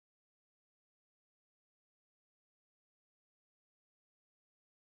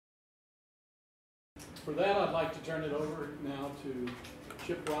For that, I'd like to turn it over now to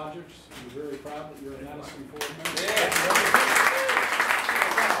Chip Rogers. I'm very proud that you're a Madison Forum member.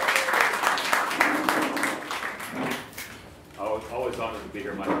 Always honored to be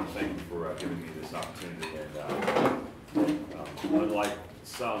here, Michael. Thank you for giving me this opportunity. And unlike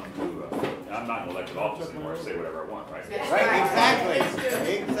some who, I'm not in elected office anymore. I say whatever I want, right? Right, exactly.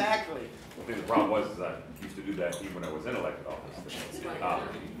 Exactly. I think the problem was is I used to do that even when I was in elected office.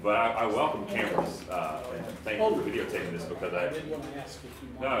 But I welcome cameras, and thank you for videotaping this because I did want to ask if you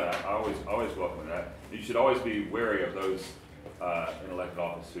no, I always welcome that. You should always be wary of those in elected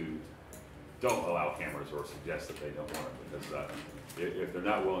office who don't allow cameras or suggest that they don't want it, because if they're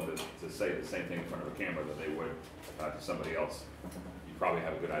not willing to say the same thing in front of a camera that they would to somebody else, you probably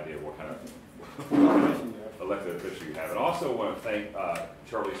have a good idea of what kind of elected official you have. And also want to thank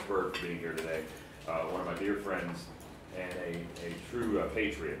Charlie Spurr for being here today, one of my dear friends and a true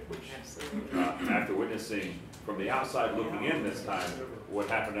patriot, which after witnessing from the outside looking in this time what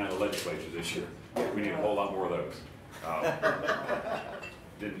happened down in the legislature this year, we need a whole lot more of those.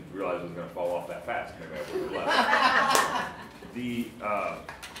 Didn't realize it was going to fall off that fast. Maybe I would have left.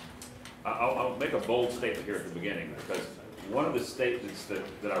 I'll make a bold statement here at the beginning, because one of the statements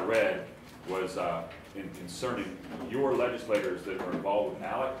that I read was in concerning your legislators that are involved with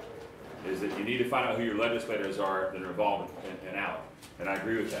ALEC, is that you need to find out who your legislators are that are involved in ALEC. And I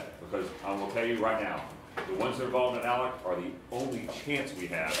agree with that, because I will tell you right now, the ones that are involved in ALEC are the only chance we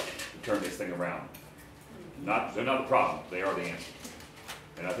have to turn this thing around. They're not the problem, they are the answer.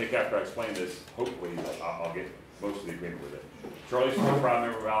 And I think after I explain this, hopefully I'll get most of the agreement with it. Charlie's been a proud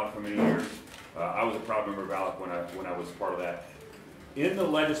member of ALEC for many years. I was a proud member of ALEC when I was part of that. In the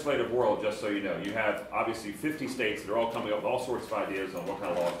legislative world, just so you know, you have obviously 50 states that are all coming up with all sorts of ideas on what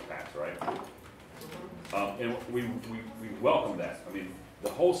kind of laws to pass, right? And we welcome that. I mean, the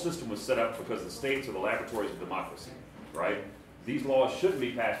whole system was set up because the states are the laboratories of democracy, right? These laws shouldn't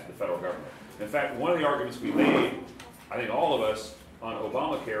be passed to the federal government. In fact, one of the arguments we made, I think all of us, on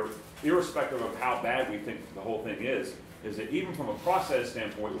Obamacare, irrespective of how bad we think the whole thing is that even from a process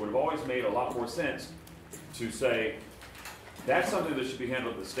standpoint, it would have always made a lot more sense to say, that's something that should be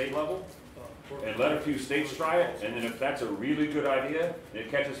handled at the state level, and let a few states try it, and then if that's a really good idea, and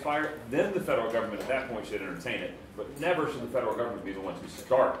it catches fire, then the federal government at that point should entertain it, but never should the federal government be the ones who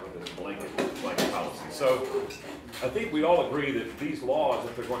start with this blanket policy. So I think we all agree that these laws,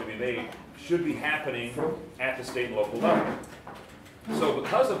 if they're going to be made, should be happening at the state and local level. So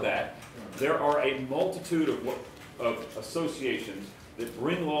because of that, there are a multitude of associations that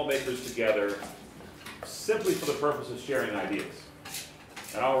bring lawmakers together simply for the purpose of sharing ideas.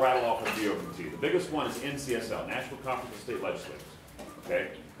 And I'll rattle off a few of them to you. The biggest one is NCSL, National Conference of State Legislators.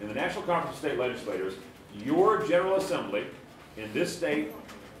 Okay? In the National Conference of State Legislators, your General Assembly in this state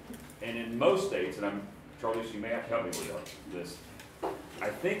and in most states, and Charlie, you may have to help me with this, I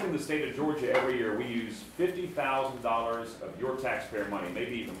think in the state of Georgia every year we use $50,000 of your taxpayer money,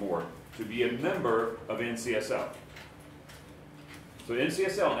 maybe even more, to be a member of NCSL. So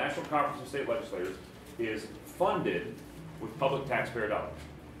NCSL, National Conference of State Legislators, is funded with public taxpayer dollars.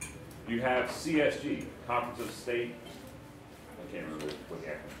 You have CSG, Conference of State, I can't remember what the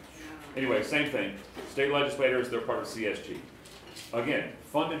acronym. Anyway, same thing. State legislators, they're part of CSG. Again,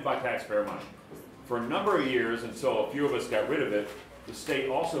 funded by taxpayer money. For a number of years, until a few of us got rid of it, the state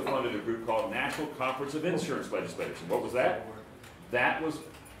also funded a group called National Conference of Insurance Legislators. And what was that? That was,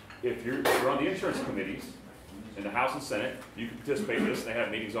 if you're on the insurance committees in the House and Senate, you can participate in this. They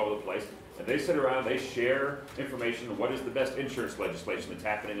have meetings all over the place. And they sit around, they share information on what is the best insurance legislation that's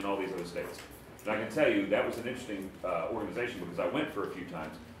happening in all these other states. And I can tell you, that was an interesting organization, because I went for a few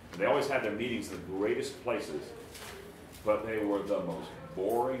times. And they always had their meetings in the greatest places, but they were the most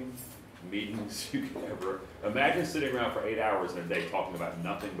boring meetings you could ever imagine. Sitting around for 8 hours in a day talking about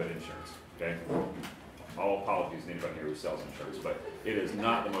nothing but insurance. Okay? All apologies to anybody here who sells insurance, but it is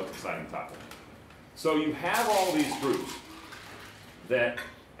not the most exciting topic. So you have all these groups that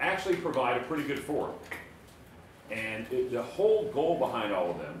actually provide a pretty good forum. And the whole goal behind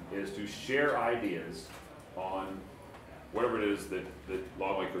all of them is to share ideas on whatever it is that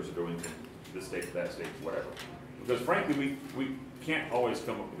lawmakers are doing from this state to that state, whatever. Because frankly, we can't always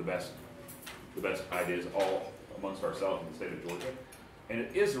come up with the best ideas all amongst ourselves in the state of Georgia. And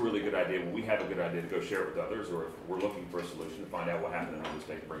it is a really good idea when we have a good idea to go share it with others, or if we're looking for a solution to find out what happened in another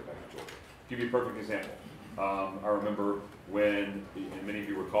state and bring it back to Georgia. Give you a perfect example. I remember when, and many of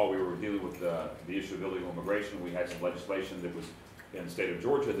you recall, we were dealing with the issue of illegal immigration. We had some legislation that was in the state of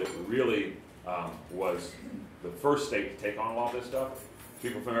Georgia that really was the first state to take on a lot of this stuff.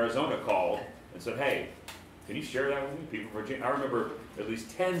 People from Arizona called and said, hey, Can you share that with me? People from Virginia, I remember at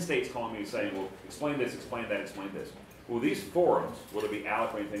least 10 states calling me saying, well, explain this, explain that, explain this. Well, these forums, whether it be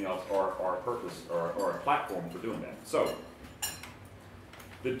ALEC or anything else, are a purpose or a platform for doing that. So,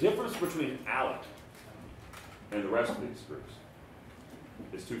 the difference between ALEC and the rest of these groups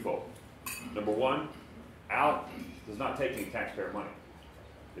is twofold. Number one, ALEC does not take any taxpayer money.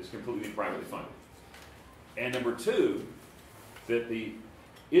 It's completely privately funded. And number two, that the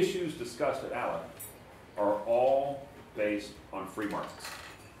issues discussed at ALEC are all based on free markets.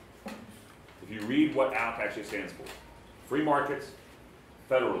 If you read what ALEC actually stands for, free markets,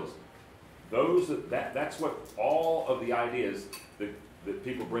 federalism, that's what all of the ideas that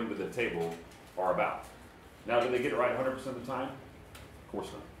people bring to the table are about. Now, do they get it right 100% of the time? Of course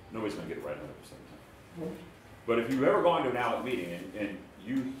not. Nobody's going to get it right 100% of the time. But if you've ever gone to an ALEC meeting and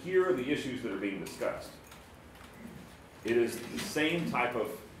you hear the issues that are being discussed, it is the same type of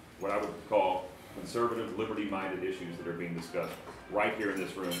what I would call conservative, liberty-minded issues that are being discussed right here in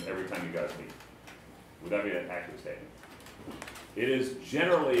this room every time you guys meet. Would that be an accurate statement? It is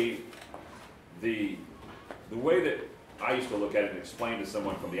generally the way that I used to look at it and explain to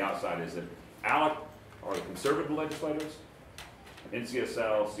someone from the outside is that ALEC are the conservative legislators,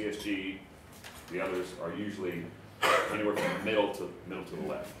 NCSL, CSG, the others are usually anywhere from the middle to the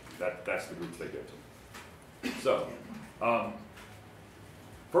left. That's the groups they go to. So,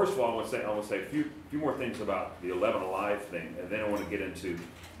 first of all, I want to say a few more things about the 11 Alive thing, and then I want to get into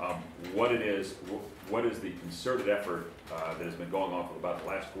what it is, what is the concerted effort that has been going on for about the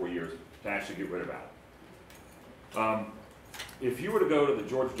last 4 years to actually get rid of ALEC. If you were to go to the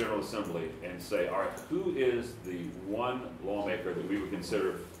Georgia General Assembly and say, all right, who is the one lawmaker that we would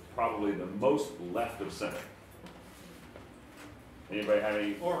consider probably the most left of center? Anybody have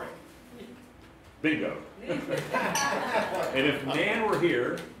any? Oregon. Bingo. And if Nan were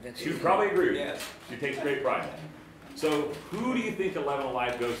here, she would probably agree with you. She takes great pride in that. So who do you think 11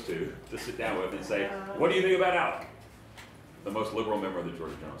 Alive goes to sit down with and say, what do you think about ALEC? The most liberal member of the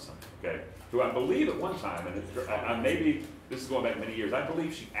Georgia General Assembly, okay? Who I believe at one time, and maybe this is going back many years, I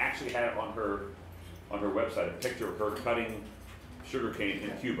believe she actually had on her website a picture of her cutting sugarcane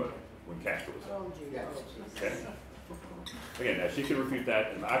in Cuba when Castro was there. Okay? Again, now she could refute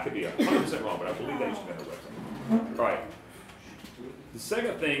that, and I could be 100% wrong, but I believe that you should be on her website. All right. The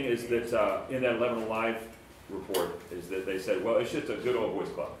second thing is that in that 11 Alive report is that they said, well, it's just a good old boys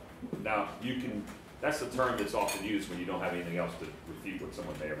club. Now, that's the term that's often used when you don't have anything else to refute what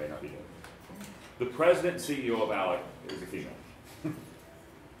someone may or may not be doing. The president and CEO of ALEC is a female.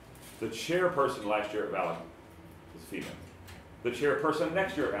 The chairperson last year of ALEC is a female. The chairperson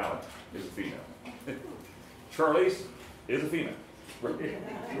next year of ALEC is a female. Charlize is a female.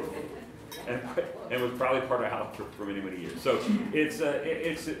 And was probably part of ALEC for many, many years. So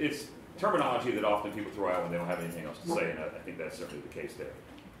it's terminology that often people throw out when they don't have anything else to say, and I think that's certainly the case there.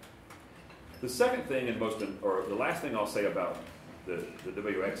 The second thing, and the last thing I'll say about the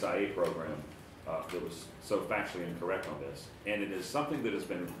WXIA program that was so factually incorrect on this, and it is something that has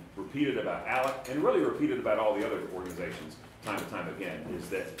been repeated about ALEC, and really repeated about all the other organizations time and time again, is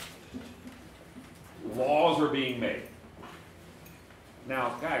that laws are being made.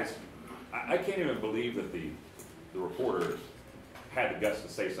 Now, guys, I can't even believe that the reporter had the guts to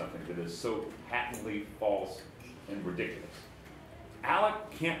say something that is so patently false and ridiculous. ALEC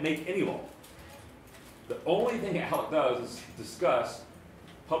can't make any law. The only thing ALEC does is discuss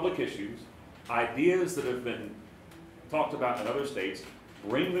public issues, ideas that have been talked about in other states,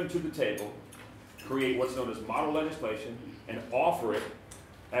 bring them to the table, create what's known as model legislation, and offer it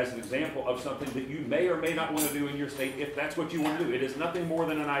as an example of something that you may or may not want to do in your state if that's what you want to do. It is nothing more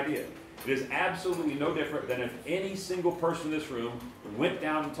than an idea. It is absolutely no different than if any single person in this room went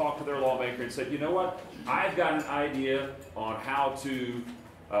down and talked to their lawmaker and said, you know what, I've got an idea on how to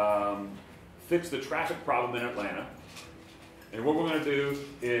fix the traffic problem in Atlanta, and what we're going to do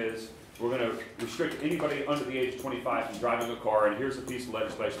is we're going to restrict anybody under the age of 25 from driving a car, and here's a piece of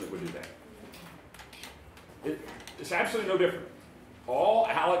legislation that would do that. It's absolutely no different. All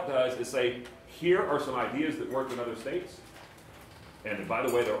ALEC does is say, here are some ideas that work in other states, and by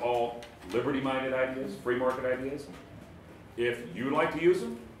the way, they're all liberty-minded ideas, free market ideas. If you would like to use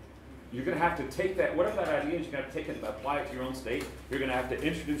them, you're going to have to take that, whatever that idea is, you're going to have to take it and apply it to your own state. You're going to have to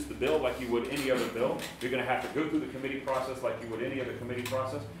introduce the bill like you would any other bill. You're going to have to go through the committee process like you would any other committee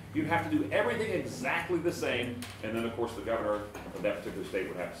process. You have to do everything exactly the same, and then of course the governor of that particular state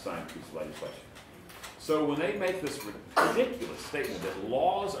would have to sign a piece of legislation. So when they make this ridiculous statement that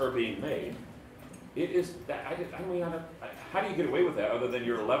laws are being made, it is, how do you get away with that other than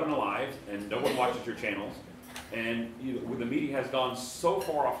you're 11 Alive and no one watches your channels, And the media has gone so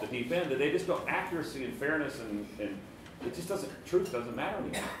far off the deep end that they just go accuracy and fairness and it just doesn't, truth doesn't matter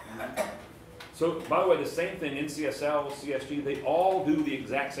anymore. So, by the way, the same thing, NCSL, CSG, they all do the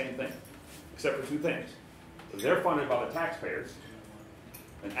exact same thing, except for two things. They're funded by the taxpayers,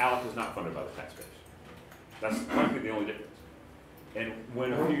 and ALEC is not funded by the taxpayers. That's frankly the only difference. And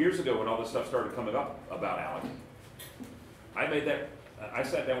when a few years ago, when all this stuff started coming up about ALEC, I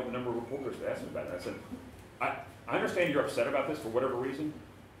sat down with a number of reporters to ask me about it. I said, I understand you're upset about this for whatever reason,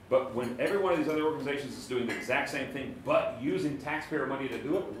 but when every one of these other organizations is doing the exact same thing, but using taxpayer money to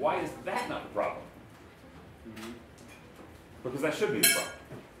do it, why is that not the problem? Because that should be the problem.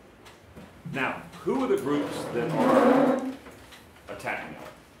 Now, who are the groups that are attacking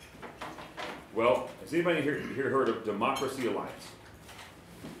ALEC? Well, has anybody here heard of Democracy Alliance?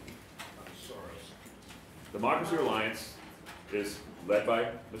 Democracy Alliance is led by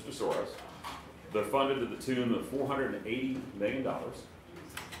Mr. Soros. They're funded to the tune of $480 million.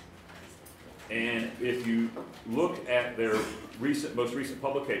 And if you look at their most recent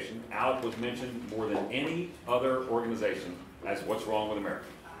publication, ALEC was mentioned more than any other organization as what's wrong with America.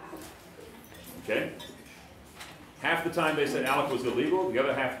 Okay? Half the time they said ALEC was illegal, the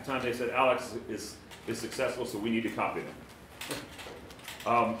other half the time they said ALEC is successful, so we need to copy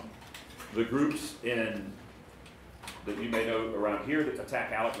them. The groups that you may know around here that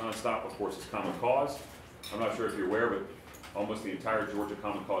attack ALEC nonstop, of course, is Common Cause. I'm not sure if you're aware, but almost the entire Georgia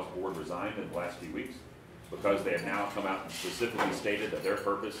Common Cause board resigned in the last few weeks because they have now come out and specifically stated that their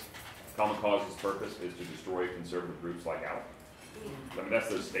purpose, Common Cause's purpose, is to destroy conservative groups like ALEC. I mean, that's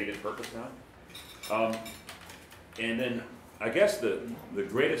their stated purpose now. And then I guess the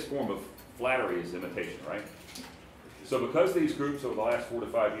greatest form of flattery is imitation, right? So because these groups over the last 4 to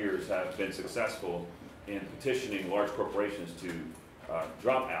 5 years have been successful in petitioning large corporations to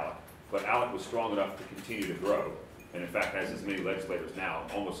drop ALEC, but ALEC was strong enough to continue to grow, and in fact has as many legislators now,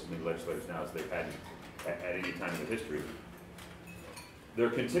 almost as many legislators now as they've had at any time in the history. They're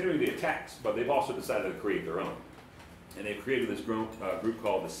continuing the attacks, but they've also decided to create their own. And they've created this group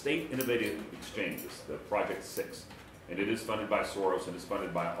called the State Innovative Exchanges, the Project 6. And it is funded by Soros and is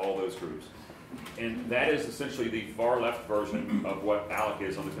funded by all those groups. And that is essentially the far left version of what ALEC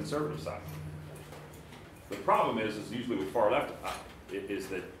is on the conservative side. The problem is usually with far left, is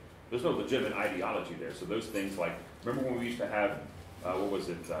that there's no legitimate ideology there. So those things like, remember when we used to have,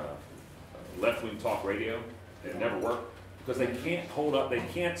 left-wing talk radio? It never worked because they can't hold up, they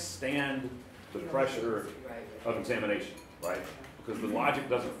can't stand the pressure of examination, right? Because the logic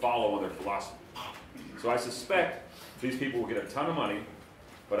doesn't follow on their philosophy. So I suspect these people will get a ton of money,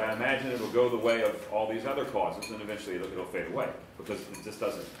 but I imagine it will go the way of all these other causes, and eventually it'll fade away because it just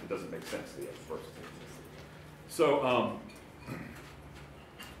doesn't make sense to the average person.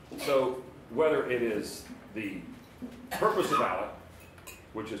 So whether it is the purpose of ALEC,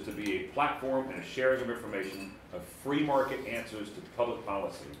 which is to be a platform and a sharing of information, of free market answers to public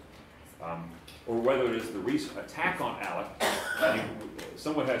policy, or whether it is the recent attack on ALEC. I mean,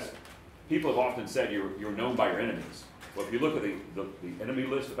 people have often said you're known by your enemies. Well, if you look at the enemy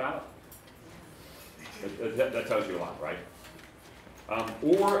list of ALEC, that tells you a lot, right?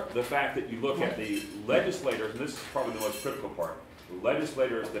 Or the fact that you look at the legislators, and this is probably the most critical part, the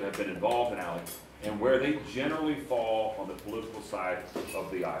legislators that have been involved in ALEC, and where they generally fall on the political side of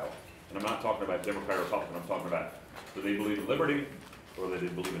the aisle. And I'm not talking about Democrat or Republican, I'm talking about do they believe in liberty, or do they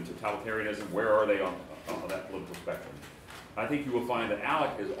believe in totalitarianism? Where are they on that political spectrum? I think you will find that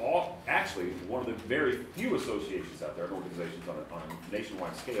ALEC is actually one of the very few associations out there, and organizations on a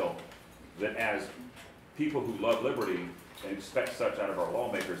nationwide scale, that as people who love liberty and expect such out of our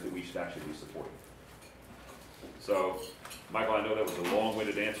lawmakers, that we should actually be supporting. So, Michael, I know that was a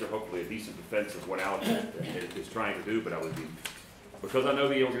long-winded answer, hopefully a decent defense of what ALEC is trying to do, but I would be, because I know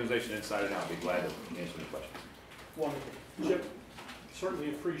the organization inside and out, I'd be glad to answer any questions. Wonderful. Chip, certainly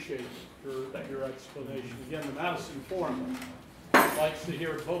appreciate your explanation. Again, the Madison Forum likes to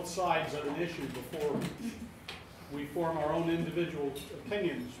hear both sides of an issue before we form our own individual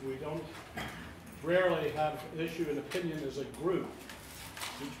opinions. We don't rarely have issue an opinion as a group.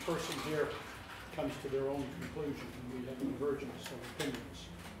 Each person here comes to their own conclusion, and we have convergence of opinions.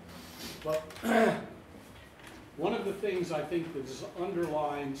 But one of the things I think that is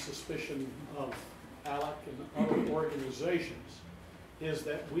underlying suspicion of ALEC and other organizations is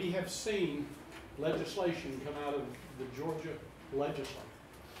that we have seen legislation come out of the Georgia legislature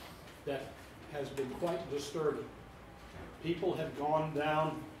that has been quite disturbing. People have gone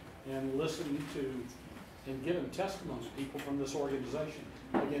down and listened to and given testimony, people from this organization,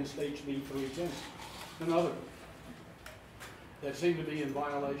 against HB 310 and others that seem to be in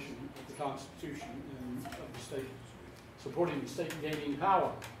violation of the Constitution and of the state, supporting the state gaining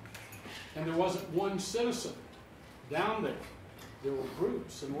power. And there wasn't one citizen down there. There were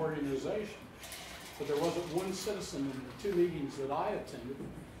groups and organizations, but there wasn't one citizen in the 2 meetings that I attended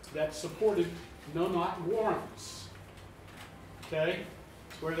that supported no-knock warrants. Okay?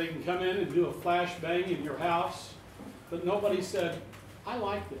 Where they can come in and do a flashbang in your house, but nobody said, I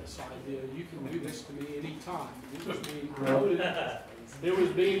like this idea. You can do this to me anytime. It was being promoted. It was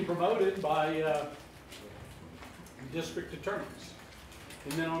being promoted by district attorneys.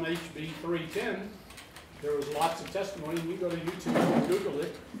 And then on HB 310, there was lots of testimony. And you go to YouTube and Google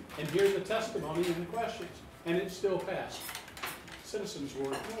it and hear the testimony and the questions. And it still passed. Citizens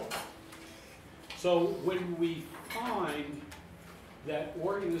were ignored. So when we find that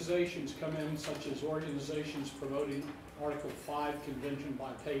organizations come in, such as organizations promoting Article 5 convention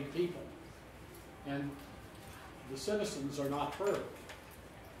by paid people, and the citizens are not heard,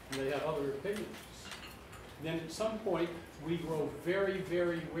 and they have other opinions, then at some point we grow very,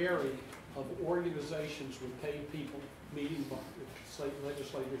 very wary of organizations with paid people meeting with state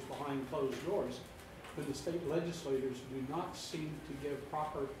legislators behind closed doors, when the state legislators do not seem to give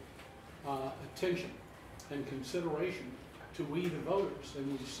proper attention and consideration to we the voters.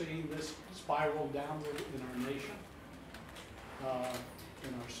 And we've seen this spiral downward in our nation,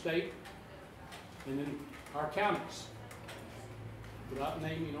 in our state, and in our counties. Without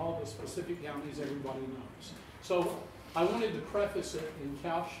naming all the specific counties, everybody knows. So I wanted to preface it and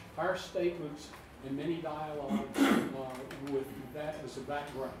couch our statements and many dialogues with that as a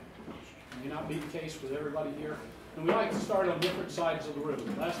background. It may not be the case with everybody here. And we like to start on different sides of the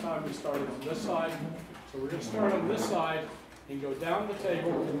room. Last time we started on this side, so we're going to start on this side and go down the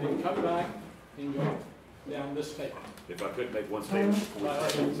table and then come back and go down this table. If I could make one statement before we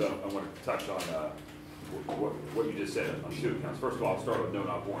start, so I want to touch on what you just said on 2 accounts. First of all, I'll start with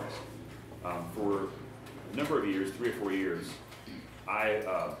no-knock warrants. For a number of years, 3 or 4 years, I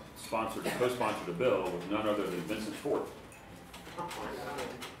co-sponsored a bill with none other than Vincent Ford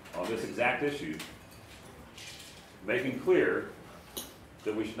on this exact issue, making clear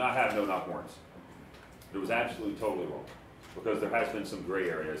that we should not have no-knock warrants. It was absolutely totally wrong, because there has been some gray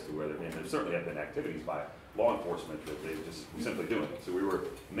areas to whether, and there certainly have been activities by law enforcement that they just simply doing it. So we were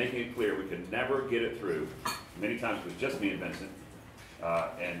making it clear we could never get it through. Many times it was just me and Vincent,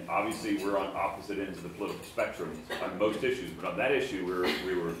 and obviously we're on opposite ends of the political spectrum on most issues, but on that issue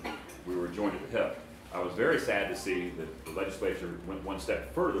we were joined at the hip. I was very sad to see that the legislature went one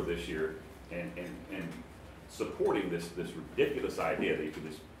step further this year and supporting this ridiculous idea that you could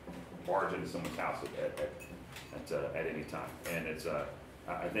just barge into someone's house at any time. And it's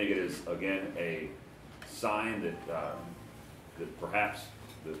I think it is again a sign that that perhaps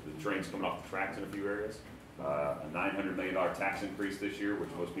the train's coming off the tracks in a few areas. A $900 million tax increase this year, which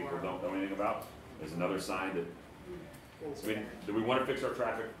most people don't know anything about, is another sign that. I mean, do we want to fix our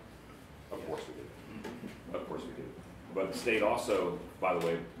traffic? Of course we do. Of course we do. But the state also, by the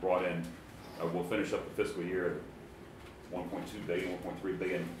way, brought in. We'll finish up the fiscal year at 1.2 billion, 1.3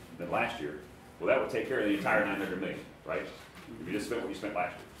 billion than last year. Well, that would take care of the entire 900 million, right? If you just spent what you spent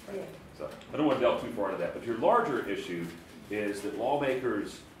last year. So I don't want to delve too far into that. But your larger issue is that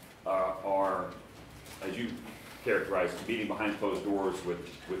lawmakers are, as you characterized, meeting behind closed doors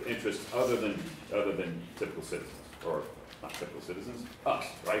with interests other than typical citizens, or not typical citizens, us,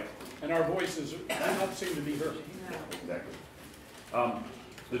 right? And our voices do not seem to be heard. Exactly.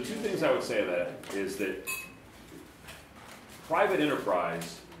 The 2 things I would say to that is that private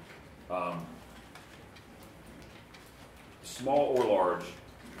enterprise, small or large,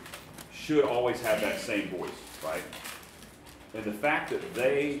 should always have that same voice, right? And the fact that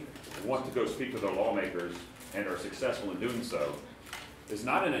they want to go speak with their lawmakers and are successful in doing so is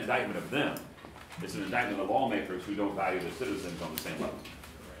not an indictment of them. It's an indictment of the lawmakers who don't value the citizens on the same level,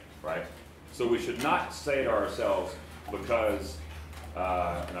 right? So we should not say to ourselves, because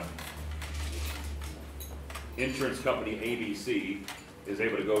insurance company ABC is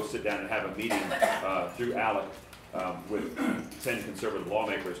able to go sit down and have a meeting through ALEC with 10 conservative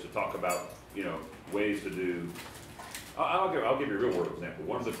lawmakers to talk about, ways to do. I'll give you a real world example.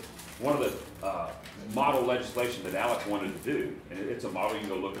 One of the model legislation that ALEC wanted to do, and it's a model, you can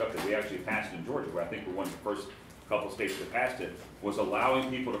go look it up, that we actually passed in Georgia, where I think we're one of the first couple of states that passed it, was allowing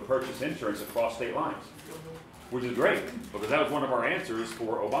people to purchase insurance across state lines, which is great, because that was one of our answers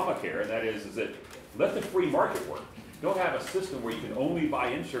for Obamacare, and that is that let the free market work. Don't have a system where you can only buy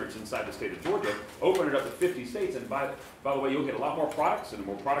insurance inside the state of Georgia. Open it up to 50 states, and by the way, you'll get a lot more products, and the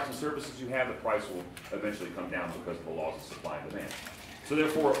more products and services you have, the price will eventually come down because of the laws of supply and demand. So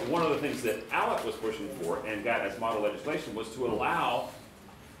therefore, one of the things that ALEC was pushing for and got as model legislation was to allow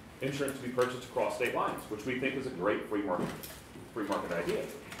insurance to be purchased across state lines, which we think is a great free market idea.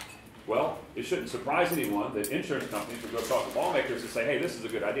 Well, it shouldn't surprise anyone that insurance companies would go talk to lawmakers and say, hey, this is a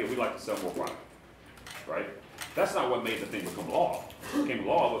good idea, we'd like to sell more product, right? That's not what made the thing become law. It became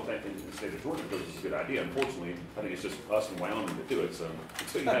law in the state of Georgia because it's a good idea. Unfortunately, I think it's just us in Wyoming that do it, so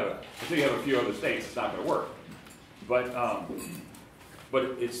until you have a few other states, it's not going to work. But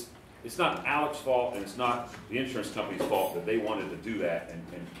it's not ALEC's fault, and it's not the insurance company's fault that they wanted to do that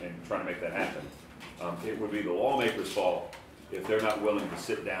and try to make that happen. It would be the lawmakers' fault if they're not willing to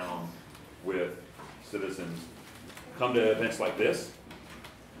sit down with citizens, come to events like this.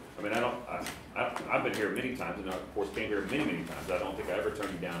 I mean, I've been here many times, and of course came here many times. I don't think I ever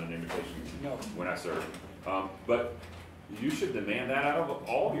turned you down an invitation when I served. But you should demand that out of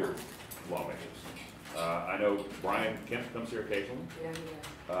all of your lawmakers. I know Brian Kemp comes here occasionally.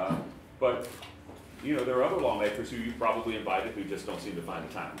 But, you know, there are other lawmakers who you probably invited who just don't seem to find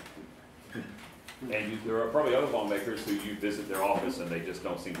the time. And there are probably other lawmakers who you visit their office and they just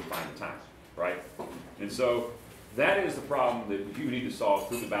don't seem to find the time, right? And so that is the problem that you need to solve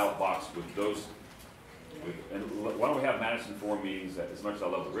through the ballot box with those. And why don't we have Madison Forum meetings, as much as I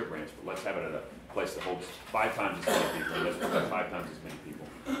love the Rib Ranch, but let's have it at a place that holds 5 times as many people, and let's have 5 times as many people,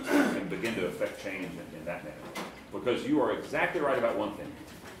 and begin to affect change in that manner. Because you are exactly right about one thing.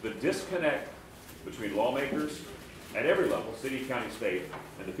 The disconnect between lawmakers at every level, city, county, state,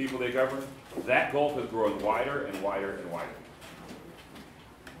 and the people they govern, that gulf is growing wider and wider and wider.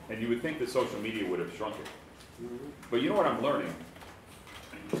 And you would think that social media would have shrunk it. But you know what I'm learning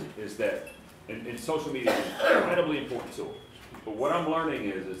is that, and social media is an incredibly important tool, but what I'm learning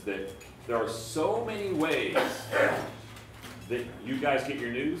is that there are so many ways that you guys get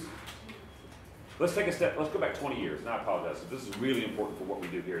your news. Let's take a step, let's go back 20 years, and I apologize, this is really important for what we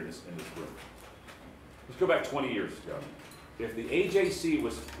do here in this room. Let's go back 20 years ago. If the AJC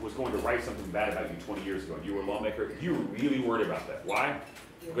was going to write something bad about you 20 years ago and you were a lawmaker, you were really worried about that. Why?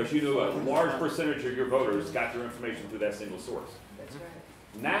 Because you knew a large percentage of your voters got their information through that single source. That's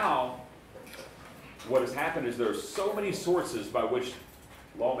right. Now, what has happened is there are so many sources by which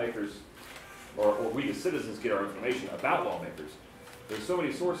lawmakers, or we as citizens get our information about lawmakers. There's so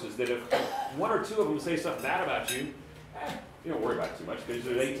many sources that if 1 or 2 of them say something bad about you, you don't worry about it too much because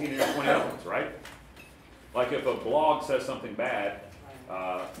there's 18 or 20 other ones, right? Like if a blog says something bad,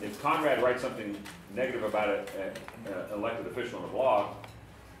 if Conrad writes something negative about an elected official on a blog,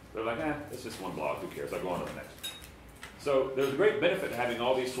 they're like, it's just one blog, who cares? I'll go on to the next. So there's a great benefit to having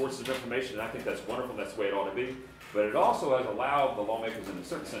all these sources of information, and I think that's wonderful, that's the way it ought to be. But it also has allowed the lawmakers, in a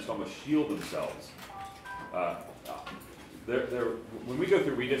certain sense, to almost shield themselves. When we go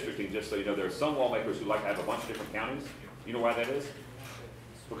through redistricting, just so you know, there are some lawmakers who like to have a bunch of different counties. You know why that is?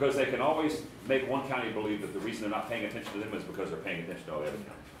 Because they can always make one county believe that the reason they're not paying attention to them is because they're paying attention to all the other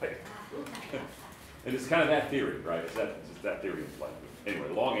counties. And it's kind of that theory, right? It's that theory in play. Anyway,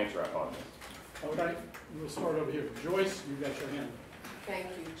 long answer, I apologize. Okay, we'll start over here. Joyce, you got your hand. Thank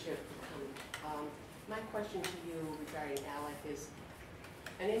you, Chip, for coming. My question to you regarding ALEC is,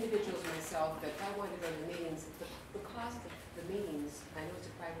 an individual as myself, that if I wanted to go to meetings, the cost of the meetings, I know it's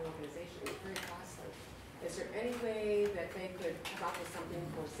a private organization, it's very costly. Is there any way that they could come up with something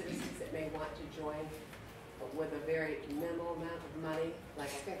for citizens that may want to join with a very minimal amount of money? Like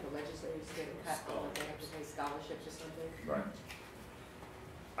I think the legislators get a cut on what they have to pay scholarships or something. Right.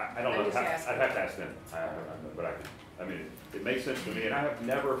 I don't know. I'd have to ask them. But I mean, it makes sense to me, and I have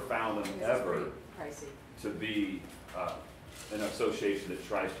never found them ever to be an association that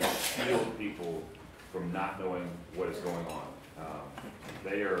tries to shield people from not knowing what is going on.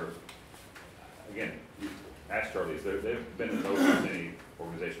 They are, again, ask Charlie's, they've been as open as any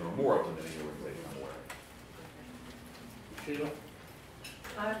organization, or more open than any organization I'm aware of. Sheila?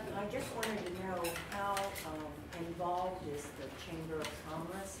 I just wanted to know how involved is the Chamber of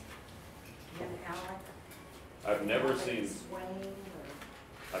Commerce in ALEC? I've never seen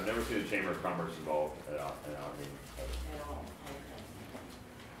the Chamber of Commerce involved in our meeting. At all, okay.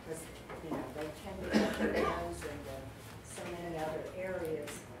 Because, you know, they tend to have their nose into so many other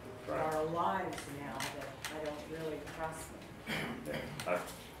areas of our lives now that I don't really trust them. Yeah, I've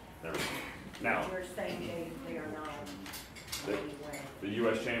never seen it. Now, you're saying they are not in any way. The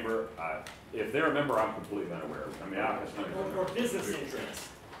U.S. Chamber, if they're a member, I'm completely unaware of. I mean, I have nothing. Or business interests,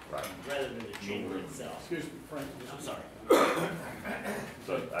 Right. rather than the chamber itself. Excuse me, Frank. I'm sorry.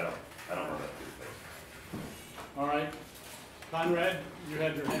 So I don't know that. All right. Conrad, you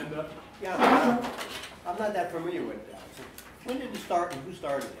had your hand up. Yeah, I'm not that familiar with that. So when did it start and who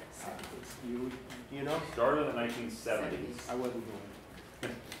started it? You know? Started in the 1970s. I wasn't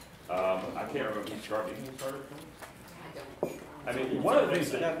born. I can't remember who started. Who started? I don't. I mean, one of the things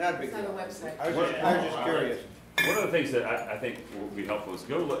that, Not a big It's on the deal. website. I was just curious. one of the things that I think will be helpful is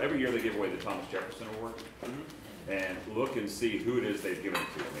go look, every year they give away the Thomas Jefferson Award. And look and see who it is they've given it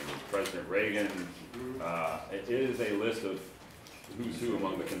to. I mean, President Reagan, it is a list of who's who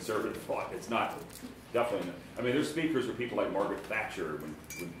among the conservative bloc. It's not, definitely not. I mean, there's speakers for people like Margaret Thatcher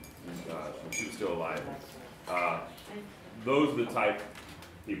when she was still alive. Those are the type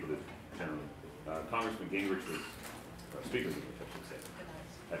people that generally, Congressman Gingrich was, Speaker Gingrich, I should say,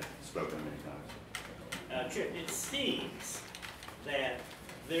 had spoken many times. Chip, it seems that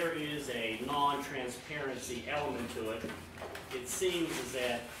there is a non-transparency element to it. It seems as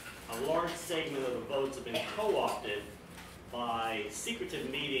that a large segment of the votes have been co-opted by secretive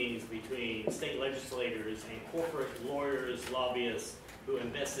meetings between state legislators and corporate lawyers, lobbyists who have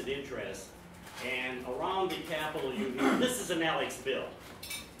vested interest. And around the Capitol, you hear, this is an ALEC's bill.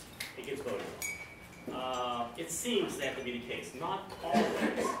 It gets voted on. It seems that to be the case. Not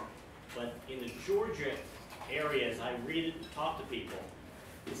always, but in the Georgia area, as I read it and talk to people,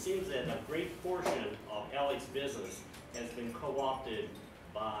 it seems that a great portion of ALEC's business has been co-opted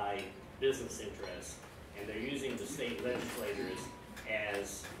by business interests, and they're using the state legislators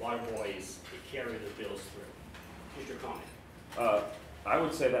as water boys to carry the bills through. What's your comment? I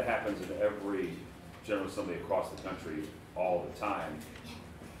would say that happens in every General Assembly across the country all the time.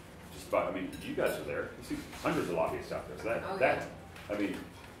 Just about, I mean, you guys are there. You see hundreds of lobbyists out there. So that I mean,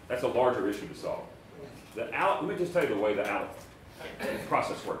 that's a larger issue to solve. The ALEC, let me just tell you the way the ALEC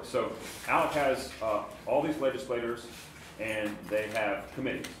process works. So ALEC has all these legislators, and they have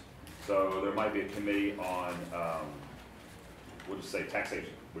committees. So there might be a committee on, we'll just say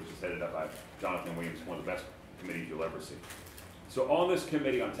taxation, which is headed up by Jonathan Williams, one of the best committees you'll ever see. So on this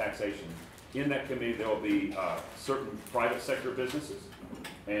committee on taxation, in that committee there will be certain private sector businesses,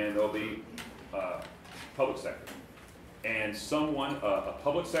 and there will be public sector. And someone, a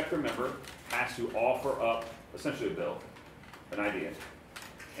public sector member, has to offer up essentially a bill, an idea,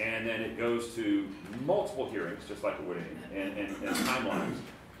 and then it goes to multiple hearings, just like it would and timelines.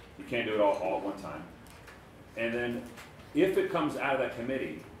 You can't do it all at one time. And then if it comes out of that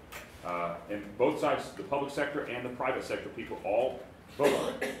committee, and both sides, the public sector and the private sector people all vote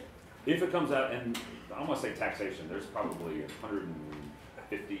on it. If it comes out, and I want to say taxation, there's probably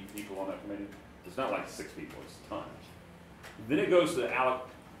 150 people on that committee. It's not like 6 people, it's a ton. Then it goes to the ALEC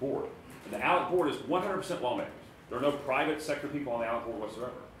board. And the ALEC board is 100% lawmakers. There are no private sector people on the ALEC board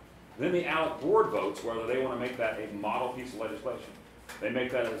whatsoever. Then the ALEC board votes whether they want to make that a model piece of legislation. They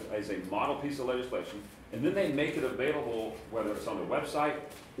make that as a model piece of legislation, and then they make it available, whether it's on their website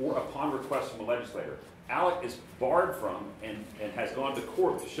or upon request from a legislator. ALEC is barred from and has gone to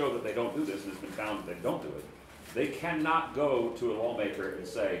court to show that they don't do this, and it's been found that they don't do it. They cannot go to a lawmaker and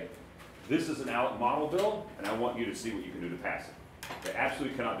say, this is an ALEC model bill, and I want you to see what you can do to pass it. They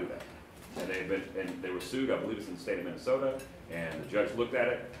absolutely cannot do that. And they were sued, I believe it's in the state of Minnesota, and the judge looked at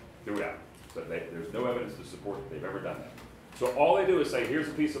it, threw it out. So there's no evidence to support that they've ever done that. So all they do is say, here's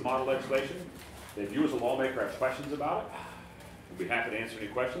a piece of model legislation. If you as a lawmaker have questions about it, we'll be happy to answer any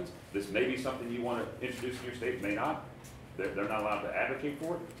questions. This may be something you want to introduce in your state, may not. They're not allowed to advocate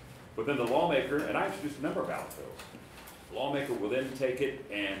for it. But then the lawmaker, and I introduced a number of ALEC bills, the lawmaker will then take it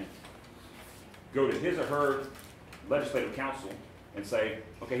and go to his or her legislative council and say,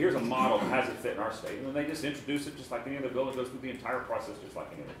 okay, here's a model, how does it fit in our state? And then they just introduce it just like any other bill and goes through the entire process just like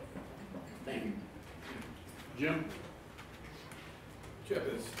any other bill. Thank you. Jim? Chip,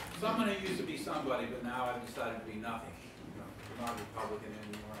 as someone who used to be somebody, but now I've decided to be nothing. You know, I'm not a Republican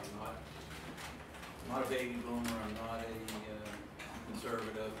anymore. I'm not a baby boomer. I'm not a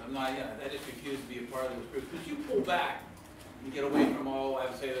conservative. I'm not. Yeah, I just refuse to be a part of this group. Because you pull back and get away from all, I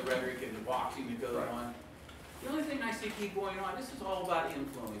would say, the rhetoric and the boxing that goes on. The only thing I see keep going on. This is all about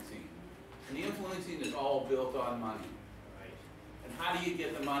influencing, and the influencing is all built on money. And how do you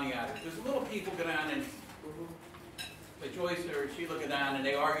get the money out of it? Because little people go down and. Joyce or Sheila go down and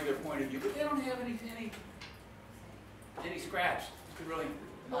they argue their point of view, but they don't have any scratch to really.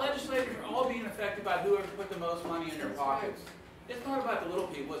 The legislators are all being affected by whoever put the most money in their pockets. It's not about the little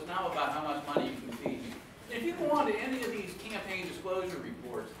people. It's now about how much money you can feed. And if you go on to any of these campaign disclosure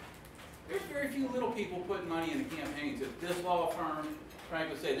reports, there's very few little people putting money in the campaigns. It's this law firm,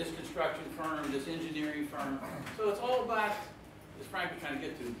 Frank would say, this construction firm, this engineering firm. So it's all about, as Frank was trying to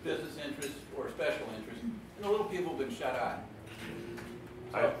get to, business interests or special interests. And the little people have been shut out.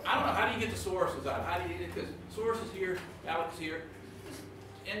 So I don't know, how do you get the sources out? How do you, because sources here, Alex here,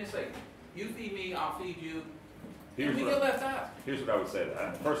 and it's like, you feed me, I'll feed you, and we get left out. Here's what I would say.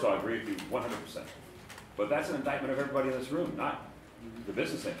 First of all, I agree with you 100%. But that's an indictment of everybody in this room, not the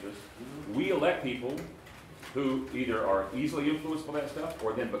business interests. We elect people who either are easily influenced by that stuff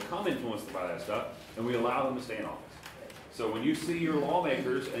or then become influenced by that stuff, and we allow them to stay in office. So when you see your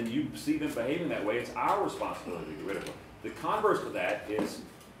lawmakers and you see them behaving that way, it's our responsibility to get rid of them. The converse to that is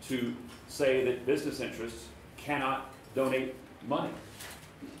to say that business interests cannot donate money.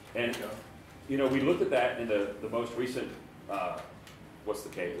 And, you know, we looked at that in the most recent, what's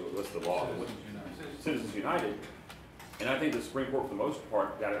the law? Citizens United. And I think the Supreme Court, for the most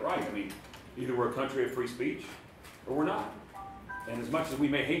part, got it right. I mean, either we're a country of free speech or we're not. And as much as we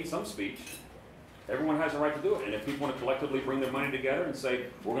may hate some speech, everyone has a right to do it. And if people want to collectively bring their money together and say,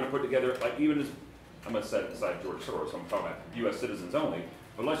 we're going to put together, like even as, I'm going to set aside George Soros, I'm talking about U.S. citizens only,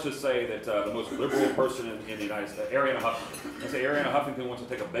 but let's just say that the most liberal person in the United States, Arianna Huffington, let's say Arianna Huffington wants to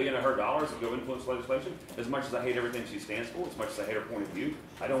take $1 billion of her dollars and go influence legislation. As much as I hate everything she stands for, as much as I hate her point of view,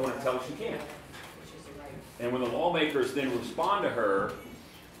 I don't want to tell her she can't. And when the lawmakers then respond to her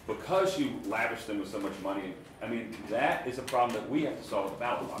because you lavish them with so much money, I mean, that is a problem that we have to solve with the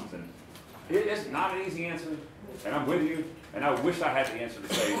ballot box. And it is not an easy answer, and I'm with you, and I wish I had the answer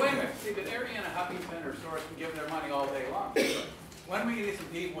to say. Well, wait a minute, see, but Arianna Huffington or Soros can give their money all day long. When we get some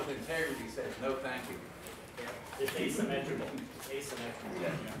people with integrity says, no, thank you. It's asymmetrical. It's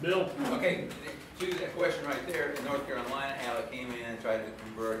asymmetrical. Bill? Okay, to that question right there, in North Carolina, ALEC came in and tried to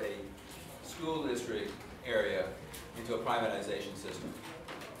convert a school district area into a privatization system.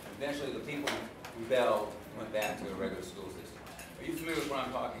 Eventually, the people rebelled and went back to a regular school system. Are you familiar with what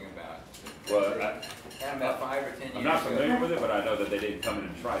I'm talking about? Well, Happened about 5 or 10 years ago. I'm not familiar with it, but I know that they didn't come in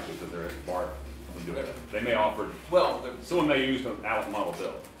and try to because they're barred from doing it. They may offer, Well, someone may use an ALEC model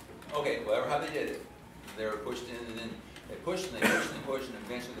bill. okay, whatever how they did it, they were pushed in, and then they pushed and they pushed and they pushed, and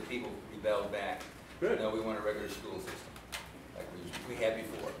eventually the people rebelled back. Good. No, we want a regular school system, like we had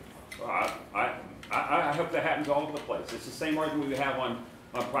before. Well, I hope that happens all over the place. It's the same argument we have on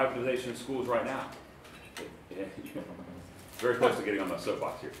privatization of schools right now. Yeah, very close to getting on my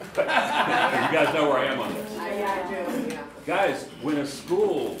soapbox here. But you guys know where I am on this. I do, yeah. Guys, when a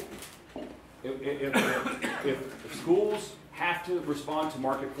school, if schools have to respond to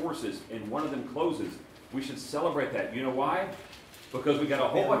market forces and one of them closes, we should celebrate that. You know why? Because we got a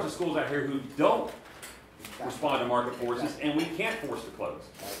whole bunch of schools out here who don't respond to market forces and we can't force to close.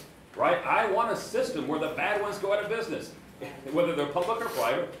 Right? I want a system where the bad ones go out of business. Whether they're public or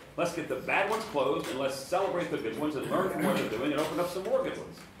private, let's get the bad ones closed and let's celebrate the good ones and learn from what they're doing and open up some more good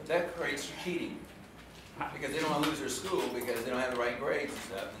ones. But that creates cheating, because they don't want to lose their school because they don't have the right grades and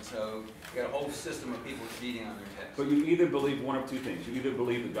stuff, and so you got a whole system of people cheating on their tests. But you either believe one of two things. You either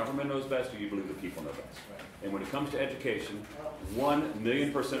believe the government knows best or you believe the people know best. Right. And when it comes to education,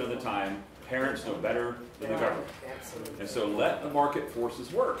 1,000,000% of the time, parents know better than the government. Absolutely. And so let the market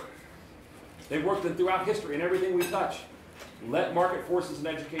forces work. They've worked throughout history and everything we touch. Let market forces in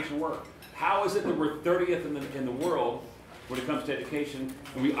education work. How is it that we're 30th in the world when it comes to education,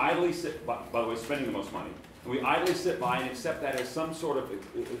 and we idly sit, by the way, spending the most money, and we idly sit by and accept that as some sort of,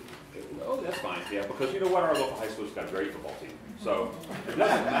 oh, that's fine, yeah, because you know what, our local high school's got a great football team. So it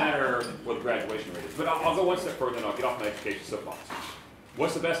doesn't matter what the graduation rate is. But I'll go one step further and I'll get off my education soapbox.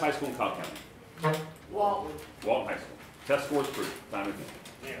 What's the best high school in Cobb County? Walton. Walton High School. Test scores proof, time and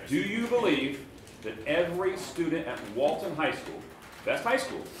again. Do you believe that every student at Walton High School, best high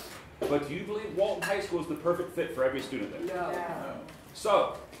school, but do you believe Walton High School is the perfect fit for every student there? No.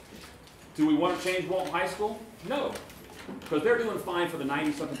 So, do we want to change Walton High School? No, because they're doing fine for the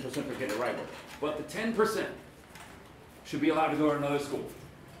 90-something% they're getting it right with. But the 10% should be allowed to go to another school.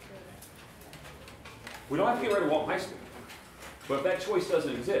 We don't have to get rid of Walton High School. But if that choice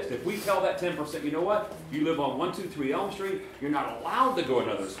doesn't exist, if we tell that 10%, you know what? You live on 123 Elm Street, you're not allowed to go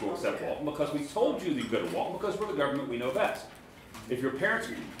to another school except Walton because we told you go to Walton because we're the government, we know best. If your parents,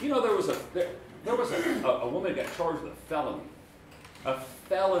 you know, there was a woman that got charged with a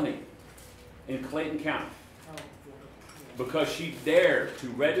felony in Clayton County because she dared to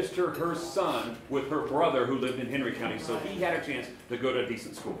register her son with her brother who lived in Henry County so he had a chance to go to a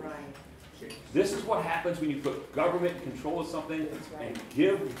decent school. This is what happens when you put government in control of something and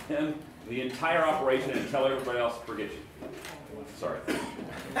give them the entire operation and tell everybody else, forget you. Sorry.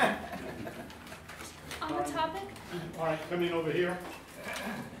 On the topic? All right, come in over here.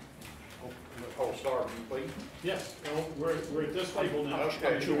 Hold start, please. Yes, well, we're at this table now.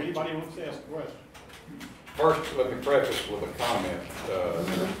 Okay. I'm sure anybody wants to ask a question. First, let me preface with a comment,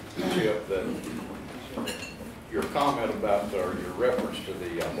 Chip, that your comment about, or your reference to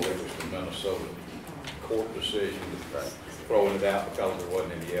the, I believe it was the Minnesota court decision, throwing it out because there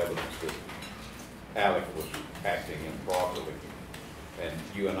wasn't any evidence that ALEC was acting improperly. And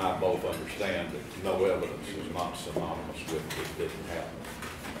you and I both understand that no evidence is not synonymous with it didn't happen.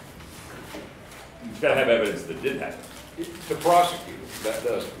 You've got to have evidence that did happen. To prosecute, that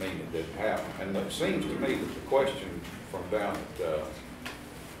doesn't mean it didn't happen. And it seems to me that the question from down at,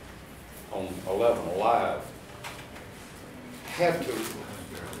 on 11 Alive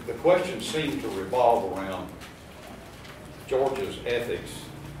the question seemed to revolve around Georgia's ethics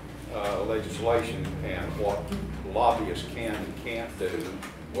legislation and what lobbyists can and can't do,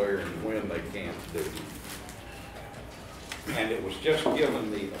 where and when they can't do. And it was just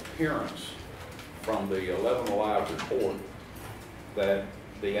given the appearance from the 11 Alive report that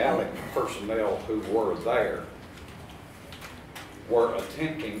the ALEC personnel who were there were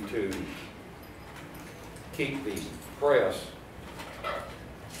attempting to keep the press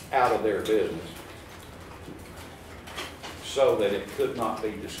out of their business so that it could not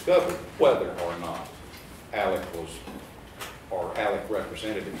be discovered whether or not ALEC or ALEC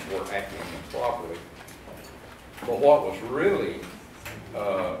representatives were acting improperly. But what was really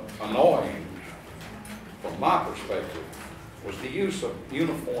annoying from my perspective was the use of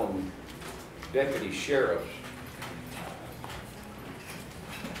uniformed deputy sheriffs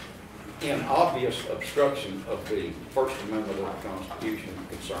in obvious obstruction of the First Amendment of the Constitution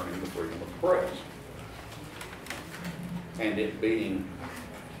concerning the freedom of the press, and it being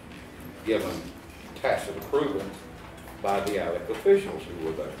given tacit approval by the ALEC officials who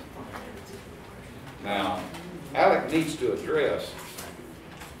were there. Now, ALEC needs to address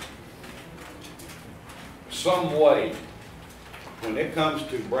some way when it comes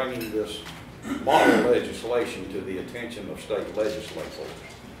to bringing this model legislation to the attention of state legislators.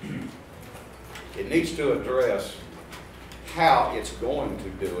 It needs to address how it's going to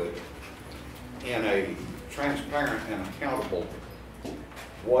do it in a transparent and accountable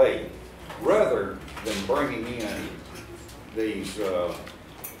way, rather than bringing in these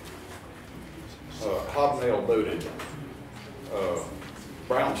hobnail booted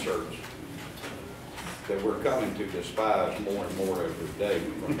brown shirts that we're coming to despise more and more every day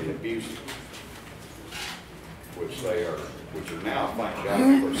from the abuses, which are now, thank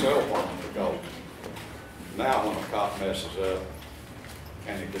God, for self-harm to go. Now when a cop messes up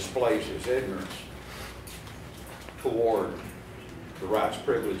and he displays his ignorance toward the rights,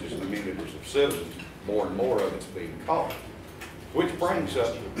 privileges, and immunities of citizens, more and more of it's being caught. Which brings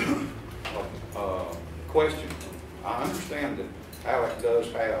up a question. I understand that ALEC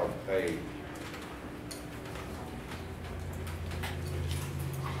does have a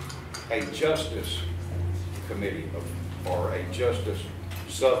justice committee or a justice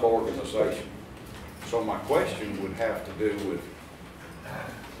sub-organization. So my question would have to do with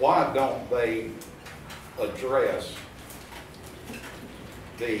why don't they address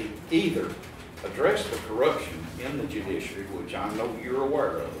either address the corruption in the judiciary, which I know you're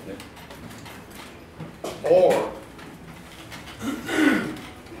aware of, or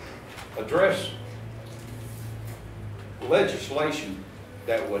address legislation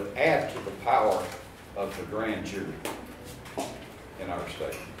that would add to the power of the grand jury in our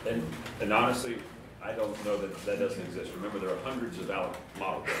state. And honestly, I don't know that doesn't exist. Remember, there are hundreds of ALEC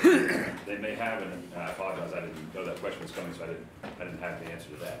models. They may have, and I apologize, I didn't know that question was coming, so I didn't have the answer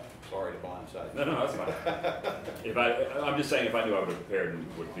to that. Sorry to blindside you. No, that's fine. I'm just saying, if I knew, I would have prepared and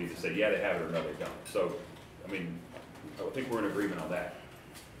would be to say, yeah, they have it, or no, they don't. So, I mean, I think we're in agreement on that.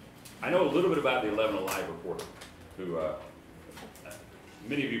 I know a little bit about the 11 Alive reporter, who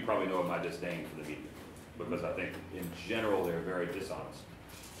many of you probably know of my disdain for the media, because I think in general they're very dishonest.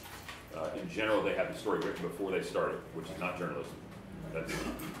 In general, they have the story written before they started, which is not journalism.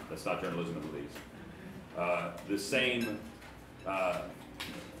 That's not journalism in the least. The same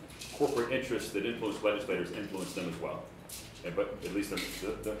corporate interests that influence legislators influence them as well. But at least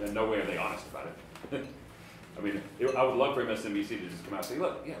in no way are they honest about it. I mean, I would love for MSNBC to just come out and say,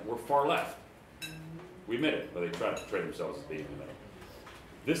 look, yeah, we're far left. We admit it, but they try to portray themselves as being in the middle.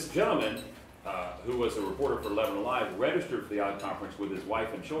 This gentleman, who was a reporter for 11 Alive, registered for the ALEC conference with his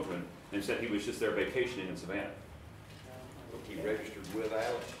wife and children and said he was just there vacationing in Savannah. He registered with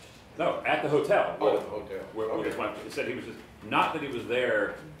ALEC? No, at the hotel. Oh, at the hotel. Where his wife said he was just, not that he was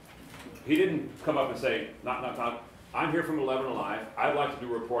there, he didn't come up and say, knock, I'm here from 11 Alive, I'd like to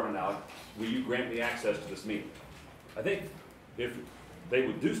do a report on ALEC, will you grant me access to this meeting? I think if they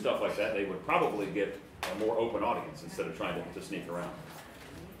would do stuff like that, they would probably get a more open audience instead of trying to sneak around.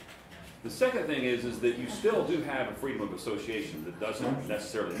 The second thing is that you still do have a freedom of association that doesn't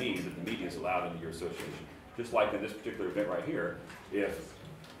necessarily mean that the media is allowed into your association. Just like in this particular event right here, if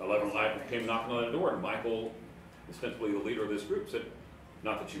 11 Alive came knocking on the door and Michael, ostensibly the leader of this group, said,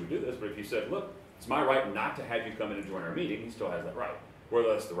 not that you would do this, but if you said, look, it's my right not to have you come in and join our meeting, he still has that right. Whether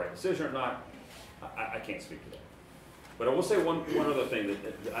that's the right decision or not, I can't speak to that. But I will say one other thing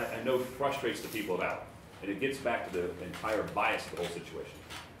that I know frustrates the people about, and it gets back to the entire bias of the whole situation.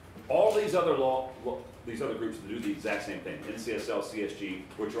 All these other these other groups that do the exact same thing, NCSL, CSG,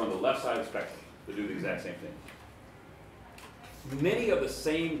 which are on the left side of the spectrum, that do the exact same thing. Many of the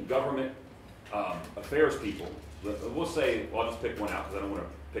same government affairs people, we'll say, well, I'll just pick one out because I don't want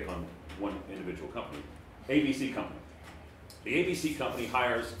to pick on one individual company. ABC Company. The ABC Company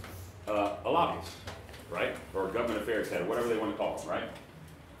hires a lobbyist, right? Or a government affairs head, or whatever they want to call them, right?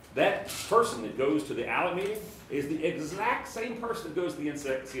 That person that goes to the ALEC meeting is the exact same person that goes to the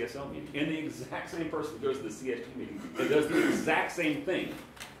NCSL meeting, and the exact same person that goes to the CSG meeting, and does the exact same thing.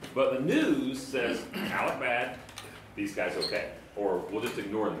 But the news says, ALEC bad, these guys okay, or we'll just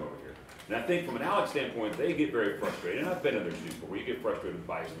ignore them over here. And I think from an ALEC standpoint, they get very frustrated, and I've been in their shoes before, you get frustrated with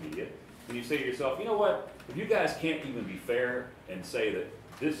biased media, and you say to yourself, you know what, if you guys can't even be fair and say that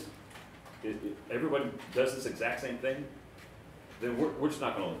everybody does this exact same thing, then we're just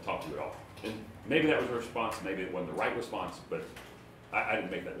not going to talk to you at all. And maybe that was a response, maybe it wasn't the right response, but I didn't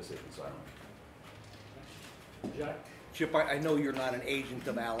make that decision, so I don't know. Jack? Chip, I know you're not an agent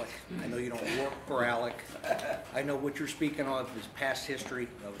of ALEC. I know you don't work for ALEC. I know what you're speaking of is past history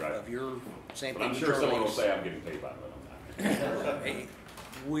of your same but thing. I'm sure someone will say I'm getting paid by it on that. Hey,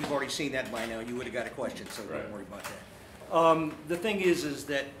 we've already seen that by now. You would have got a question, so Right. don't worry about that. The thing is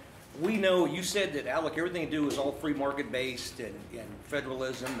that we know, you said that ALEC, everything they do is all free market based and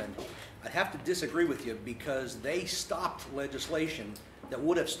federalism, and I have to disagree with you because they stopped legislation that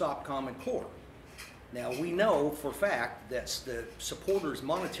would have stopped Common Core. Now, we know for a fact that the supporters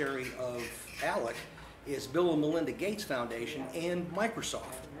monetary of ALEC is Bill and Melinda Gates Foundation and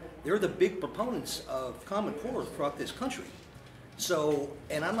Microsoft. They're the big proponents of Common Core throughout this country. So,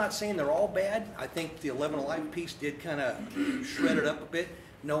 and I'm not saying they're all bad. I think the 11 Alive piece did kind of shred it up a bit.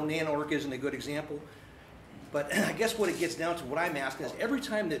 No, NanoRc isn't a good example. But I guess what it gets down to, what I'm asking is every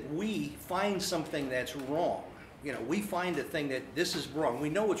time that we find something that's wrong, you know, we find a thing that this is wrong. We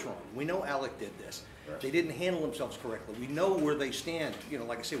know it's wrong. We know ALEC did this. Right. They didn't handle themselves correctly. We know where they stand, you know,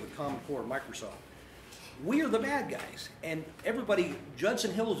 like I say, with Common Core and Microsoft. We are the bad guys. And everybody,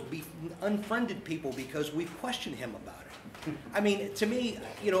 Judson Hill has unfriended people because we questioned him about it. I mean, to me,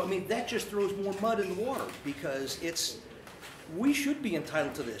 you know, I mean, that just throws more mud in the water because we should be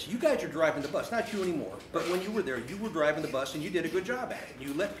entitled to this. You guys are driving the bus, not you anymore, but when you were there, you were driving the bus and you did a good job at it.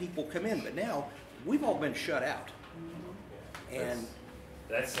 You let people come in, but now we've all been shut out. And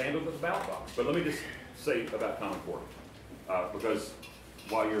That's handled with the ballot box. But let me just say about Common Core, because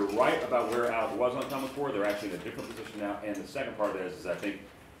while you're right about where ALEC was on Common Core, they're actually in a different position now. And the second part of this is I think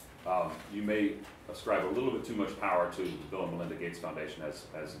you may ascribe a little bit too much power to the Bill and Melinda Gates Foundation as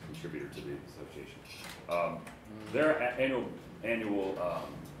a contributor to the association. Their annual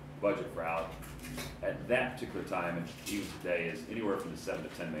budget for ALEC at that particular time, and even today, is anywhere from the $7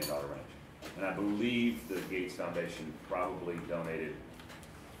 to $10 million range. And I believe the Gates Foundation probably donated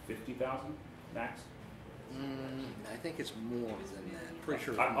 $50,000 max. I think it's more than that. Pretty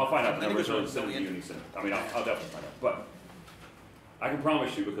sure. I'll find out the I think numbers it's on the over a million. Unison. I mean, I'll definitely find out. But I can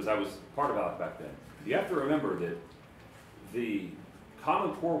promise you, because I was part of ALEC back then, you have to remember that the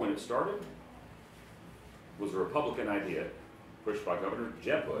Common Core, when it started, was a Republican idea pushed by Governor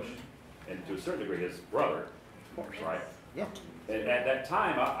Jeb Bush, and to a certain degree his brother, of course, right? Yeah. And at that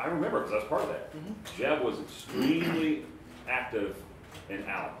time, I remember, because I was part of that, Jeb was extremely active in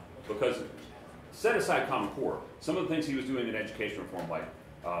ALEC, because set aside Common Core, some of the things he was doing in education reform, like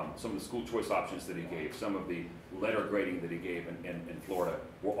some of the school choice options that he gave, some of the letter grading that he gave in Florida,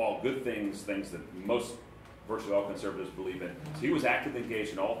 were all good things that virtually all conservatives believe in. So he was actively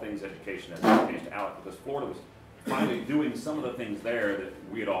engaged in all things education as it pertains to ALEC, because Florida was finally doing some of the things there that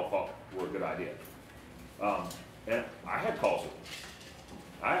we had all thought were a good idea. And I had calls with him.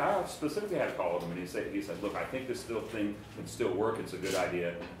 I specifically had a call with him, and he said, look, I think this thing can still work, it's a good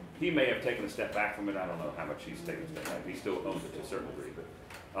idea. He may have taken a step back from it, I don't know how much he's taken a step back, he still owns it to a certain degree.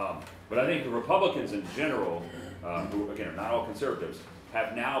 But I think the Republicans in general, who again are not all conservatives,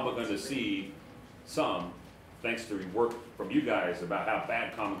 have now begun to see some, thanks to work from you guys about how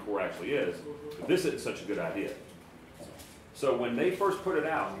bad Common Core actually is, that this isn't such a good idea. So when they first put it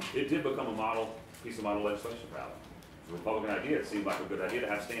out, it did become a piece of model legislation for ALEC. The Republican idea, it seemed like a good idea to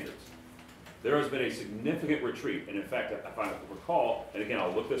have standards. There has been a significant retreat, and in fact, if I recall, and again,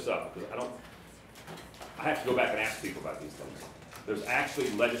 I'll look this up, because I have to go back and ask people about these things. There's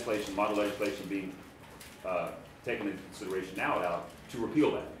actually legislation, model legislation being taken into consideration now at ALEC to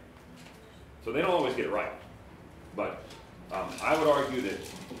repeal that. So they don't always get it right. But I would argue that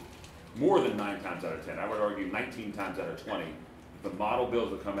more than 9 times out of 10, I would argue 19 times out of 20, the model bills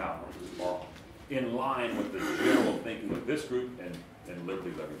that come out are in line with the general thinking of this group and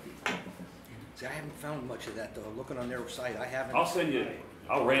liberty loving people. See, I haven't found much of that though. Looking on their site, I haven't. I'll send you,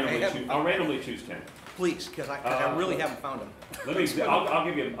 I'll randomly choose 10. Please, because I really haven't found them. Let me, I'll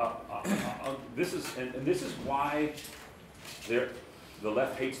give you, this is, and this is why the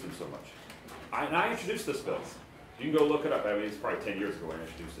left hates them so much. And I introduced this bill. You can go look it up. I mean, it's probably 10 years ago when I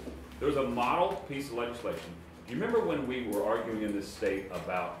introduced it. There was a model piece of legislation. Do you remember when we were arguing in this state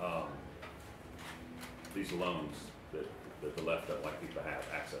about these loans that the left don't like people to have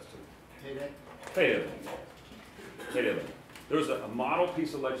access to? Payday? Payday loans. Payday loans. There was a model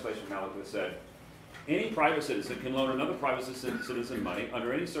piece of legislation, ALEC, that said any private citizen can loan another private citizen money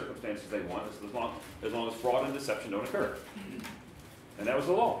under any circumstances they want, as long as fraud and deception don't occur. And that was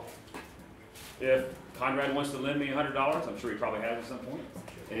the law. If Conrad wants to lend me $100, I'm sure he probably has at some point,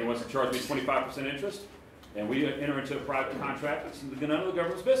 and he wants to charge me 25% interest, and we enter into a private contract, it's none of the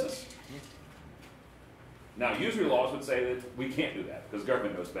government's business. Now, usually laws would say that we can't do that, because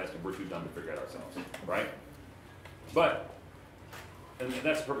government knows best and we're too dumb to figure it out ourselves, right? But, and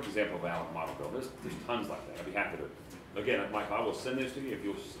that's a perfect example of an ALEC model bill. There's tons like that. I'd be happy to. Again, Mike, I will send this to you if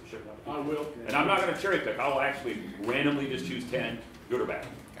you'll ship it up. I will. And I'm not going to cherry pick. I will actually randomly just choose 10, good or bad.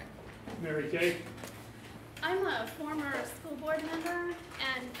 Mary Kay? I'm a former school board member,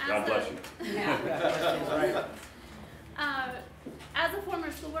 and God bless you. As a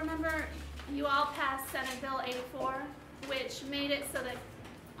former school board member, you all passed Senate Bill 84, which made it so that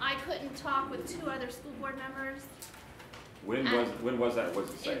I couldn't talk with 2 other school board members. When was that? What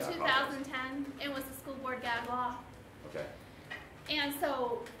does it say? In 2010, it was the school board gag law. Okay. And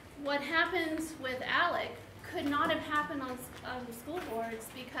so what happens with ALEC could not have happened on school boards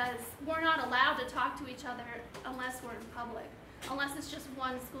because we're not allowed to talk to each other unless we're in public, unless it's just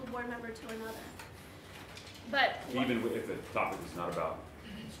one school board member to another. But even if the topic is not about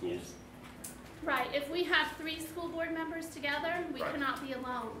schools? Right. If we have 3 school board members together, we cannot be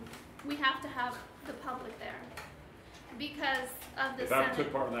alone. We have to have the public there because of the Senate. If I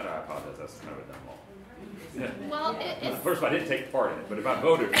took part in that, I apologize. That's kind of a dumb law. Well, first of all, I didn't take part in it, but if I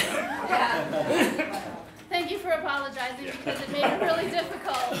voted for that. Thank you for apologizing because it made it really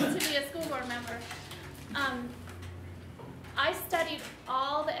difficult to be a school board member. I studied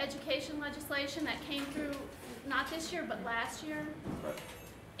all the education legislation that came through, not this year, but last year. Right.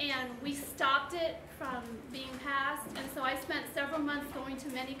 And we stopped it from being passed. And so I spent several months going to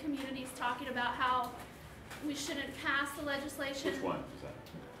many communities talking about how we shouldn't pass the legislation. Which one is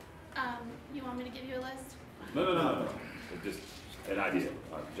that? You want me to give you a list? No. Just an idea,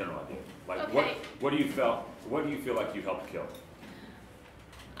 a general idea. Like Okay. what do you feel like you helped kill?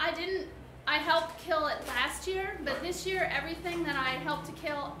 I helped kill it last year, but this year everything that I helped to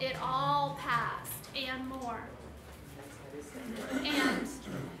kill, it all passed and more. And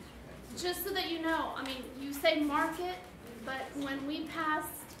just so that you know, I mean, you say market, but when we passed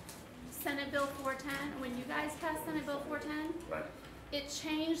Senate Bill 410, when you guys passed Senate Bill 410, right. It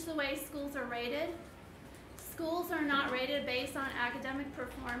changed the way schools are rated. Schools are not rated based on academic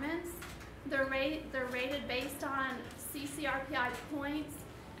performance. They're rated based on CCRPI points,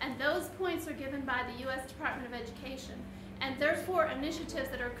 and those points are given by the U.S. Department of Education. And therefore, initiatives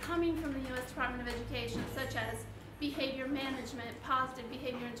that are coming from the U.S. Department of Education, such as behavior management, positive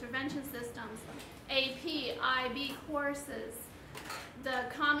behavior intervention systems, AP, IB courses. The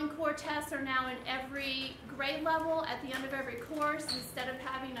Common Core tests are now in every grade level at the end of every course instead of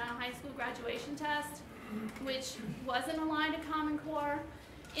having a high school graduation test, which wasn't aligned to Common Core.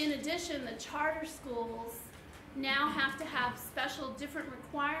 In addition, the charter schools now have to have special different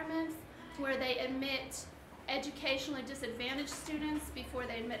requirements where they admit educationally disadvantaged students before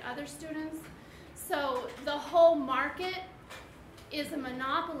they admit other students. So the whole market is a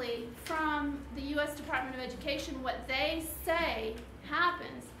monopoly from the U.S. Department of Education. What they say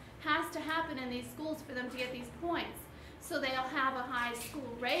happens has to happen in these schools for them to get these points. So they'll have a high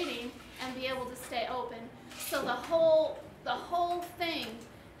school rating and be able to stay open. So the whole thing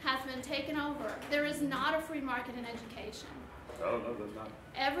has been taken over. There is not a free market in education. Oh, no, there's not.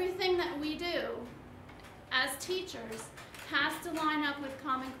 Everything that we do as teachers has to line up with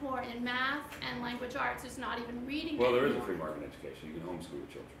Common Core in math and language arts. There's not even reading Well, there anymore. is a free market education. You can homeschool your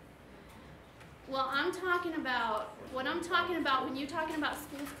children. Well, I'm talking about when you're talking about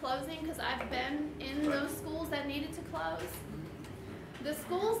schools closing, because I've been in those schools that needed to close. The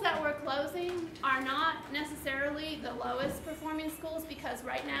schools that were closing are not necessarily the lowest performing schools, because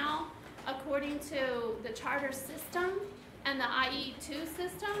right now, according to the charter system and the IE2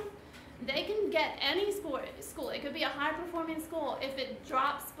 system, they can get any school. It could be a high performing school. If it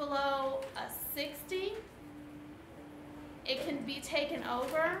drops below a 60, it can be taken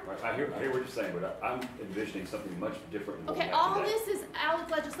over. Right, I hear what you're saying, but I'm envisioning something much different than what we Okay, have all today. this is ALEC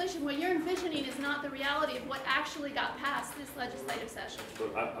legislation. What you're envisioning is not the reality of what actually got passed this legislative session.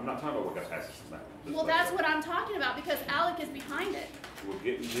 But I'm not talking about what got passed this night. Well, that's what I'm talking about because ALEC is behind it. We'll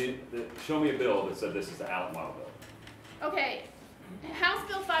get, show me a bill that said this is the ALEC model bill. Okay, House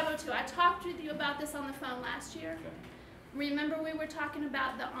Bill 502, I talked with you about this on the phone last year. Okay. Remember we were talking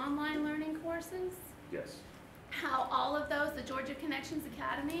about the online learning courses? Yes. How all of those, the Georgia Connections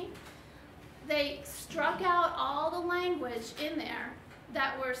Academy, they struck out all the language in there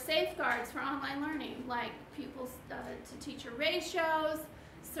that were safeguards for online learning, like pupils to teacher ratios,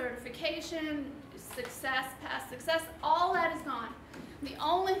 certification, success, past success, all that is gone. The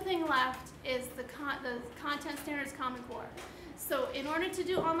only thing left is the Content Standards Common Core. So in order to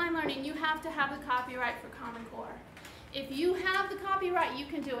do online learning, you have to have the copyright for Common Core. If you have the copyright, you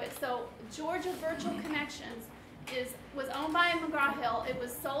can do it. So Georgia Virtual Connections was owned by McGraw-Hill. It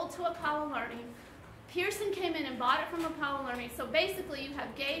was sold to Apollo Learning. Pearson came in and bought it from Apollo Learning. So basically you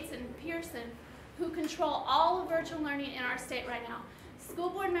have Gates and Pearson who control all of virtual learning in our state right now. School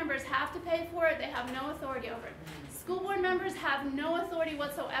board members have to pay for it. They have no authority over it. School board members have no authority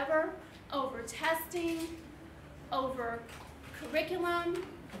whatsoever over testing, over curriculum,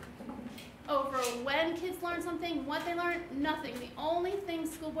 over when kids learn something, what they learn, nothing. The only thing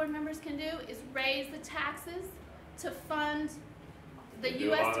school board members can do is raise the taxes to fund the Do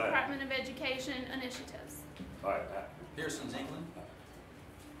U.S. all that. Department of Education initiatives. All right, Pearson's England?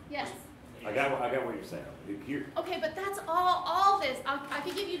 Yes. I got what you're saying. Here, Okay, but that's all this. I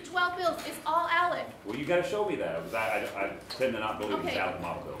could give you 12 bills. It's all ALEC. well, you got to show me that because I tend to not believe in Okay. the ALEC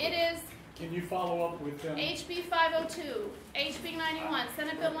model bill. It is Can you follow up with them? HB 502, HB 91,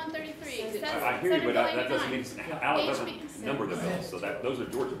 Senate Bill 133, I hear you, but that doesn't mean ALEC HB. doesn't number the bills, so those are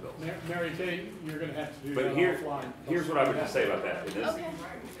Georgia bills. Mary Kay, you're gonna have to do that But here's offline. what I would just say about that. And Okay.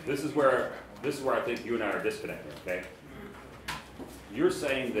 this is where I think you and I are disconnected. Okay, you're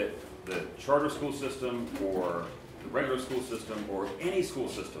saying that the charter school system or the regular school system or any school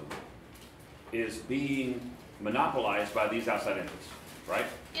system is being monopolized by these outside interests, right?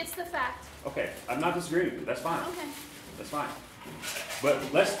 It's the fact. Okay, I'm not disagreeing with you. That's fine. Okay. That's fine.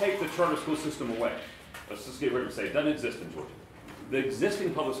 But let's take the charter school system away. Let's just get rid of it and say it doesn't exist in Georgia. The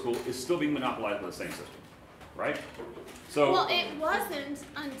existing public school is still being monopolized by the same system, right? So. Well, it wasn't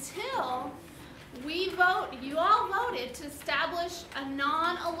until you all voted to establish a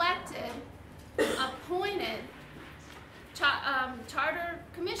non-elected, appointed charter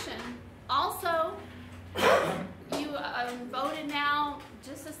commission. Also, you voted now,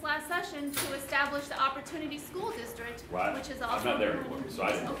 just this last session, to establish the Opportunity School District, Right. which is also. I'm not there anymore, so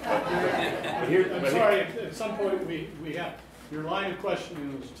I didn't. Okay. I'm sorry, at some point, we have, your line of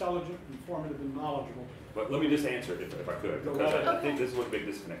questioning was intelligent, informative, and knowledgeable. But let me just answer it if I could, Go because ahead. I think this is what the big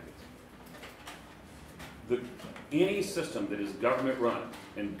disconnect is. Any system that is government run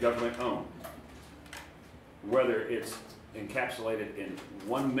and government owned, whether it's encapsulated in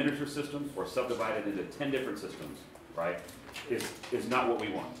one miniature system or subdivided into 10 different systems, right, is not what we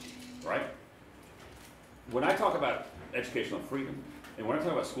want, right? When I talk about educational freedom, and when I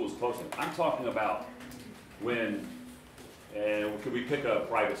talk about schools closing, I'm talking about when, and could we pick a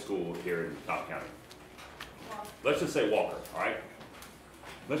private school here in Cobb County? Let's just say Walker, all right?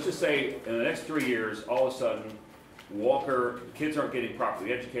 Let's just say in the next 3 years, all of a sudden, Walker, kids aren't getting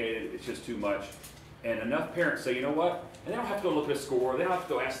properly educated, it's just too much. And enough parents say, you know what? And they don't have to go look at a score, they don't have to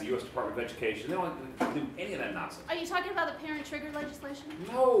go ask the U.S. Department of Education, they don't have to do any of that nonsense. Are you talking about the parent trigger legislation?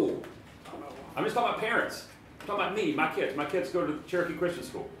 No. I'm just talking about parents. I'm talking about me, my kids. My kids go to Cherokee Christian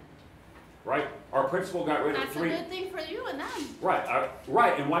School, right? Our principal got rid of That's 3. a good thing for you and them. Right,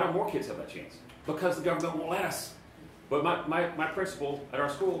 right, and why don't more kids have that chance? Because the government won't let us. But my principal at our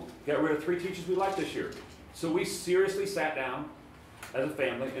school got rid of 3 teachers we liked this year. So we seriously sat down as a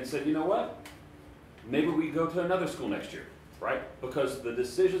family and said, you know what? Maybe we go to another school next year, right? Because the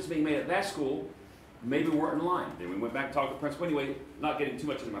decisions being made at that school maybe weren't in line. Then we went back and talked to the principal anyway, not getting too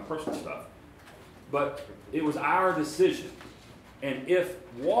much into my personal stuff. But it was our decision. And if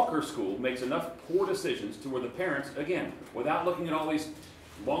Walker School makes enough poor decisions to where the parents, again, without looking at all these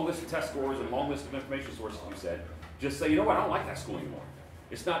long list of test scores and long list of information sources you said, just say, you know what, I don't like that school anymore.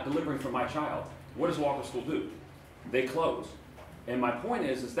 It's not delivering for my child. What does Walker School do? They close. And my point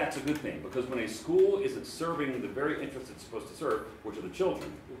is that's a good thing, because when a school isn't serving the very interests it's supposed to serve, which are the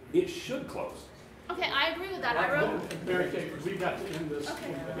children, it should close. Okay, I agree with that. I wrote. Mary Kay, we've got to end this.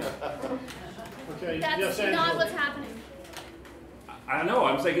 Okay. Okay, That's yes, not Angela. what's happening. I know,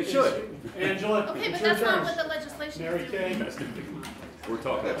 I'm saying it should. Angela, Okay, it's but your that's not turn. what the legislation Mary is. Kay, We're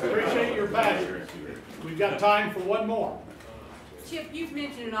talking about appreciate your passion. We've got time for one more. Chip, you've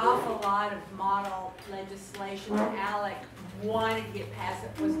mentioned an awful lot of model legislation that ALEC wanted to get passed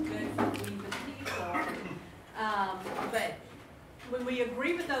that was good for we the people. But when we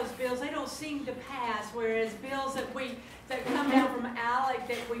agree with those bills, they don't seem to pass, whereas bills that come down from ALEC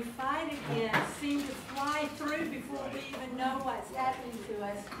that we fight against seem to fly through before we even know what's happening to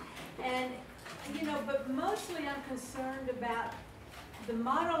us. And, you know, but mostly I'm concerned about the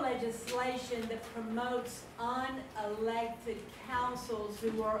model legislation that promotes unelected councils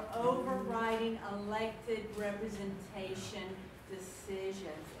who are overriding elected representation decisions.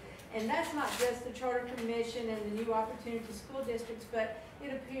 And that's not just the Charter Commission and the New Opportunity School Districts, but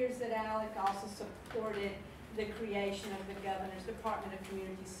it appears that ALEC also supported the creation of the Governor's Department of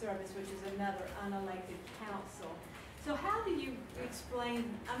Community Service, which is another unelected council. So how do you explain,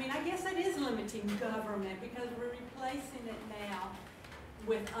 I mean, I guess that is limiting government because we're replacing it now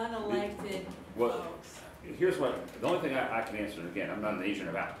with unelected folks. Here's what, the only thing I can answer, and again, I'm not an agent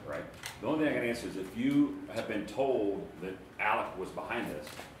of ALEC, right? The only thing I can answer is if you have been told that ALEC was behind this.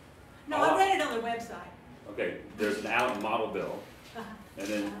 No, I read it on their website. Okay, there's an ALEC model bill, and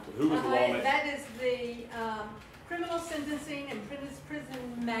then who was the lawmaker? That is the criminal sentencing and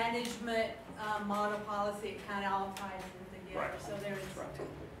prison management model policy. It kind of all ties in together. Right. So there is.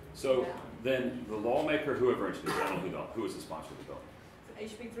 So then the lawmaker, whoever introduced it, I don't know who was the sponsor of the bill.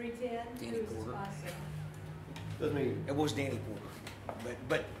 HB 310. Danny Who was the Porter. sponsor? Doesn't mean, It was Danny Porter,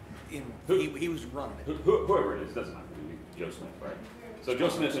 but he was running it. Whoever it is, doesn't matter. Joe Smith, right? So Joe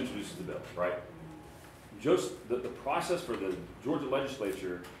Smith introduces the bill, right? The process for the Georgia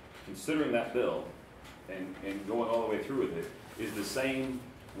legislature considering that bill and going all the way through with it is the same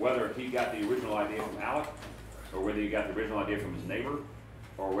whether he got the original idea from ALEC or whether he got the original idea from his neighbor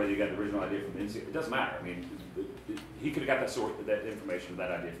or whether he got the original idea from NC. It doesn't matter. I mean, he could have got that information,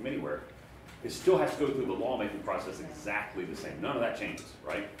 that idea from anywhere. It still has to go through the lawmaking process exactly the same. None of that changes,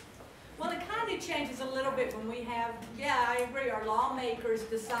 right? Well, it kind of changes a little bit when we have, yeah, I agree, our lawmakers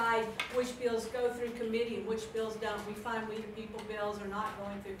decide which bills go through committee and which bills don't. We find we the people bills are not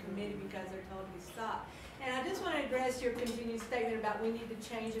going through committee because they're told to stop. And I just want to address your continued statement about we need to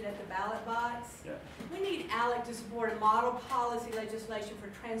change it at the ballot box. Yeah. We need ALEC to support a model policy legislation for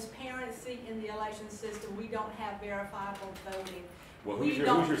transparency in the election system. We don't have verifiable voting. Well, who's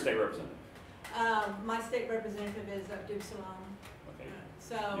your state representative? My state representative is Abdul Salam. Okay.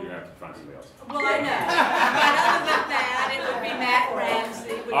 So. You're gonna have to find somebody else. Well, I know. But other than that, it would be Matt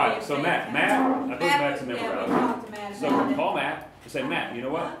Ramsey. All right, so Matt, I believe Matt's a member yeah, of we it. talked to Matt So about it. call Matt and say, Matt, you know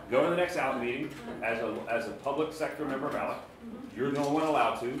what? Go to the next ALEC meeting as a public sector member of ALEC. You're the only one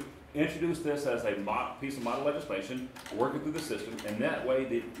allowed to. Introduce this as a piece of model legislation, work it through the system, and that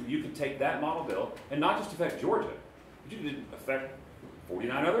way you can take that model bill and not just affect Georgia, but you can affect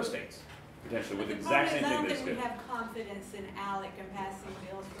 49 other states. Potentially with the exact same thing that's I don't think good. we have confidence in ALEC and passing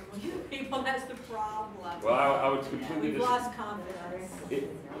bills from you people. That's the problem. Well, I would completely We've lost confidence.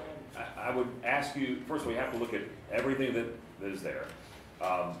 I would ask you, first of all, you have to look at everything that is there.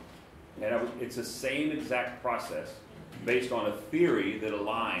 It's the same exact process based on a theory that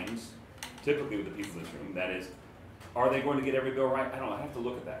aligns typically with the people in this room. That is, are they going to get every bill right? I don't know, I have to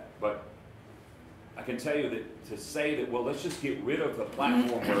look at that. But I can tell you that to say that, well, let's just get rid of the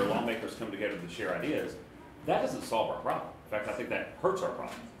platform where lawmakers come together to share ideas, that doesn't solve our problem. In fact, I think that hurts our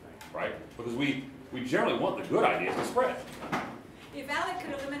problem, right? Because we generally want the good ideas to spread. If ALEC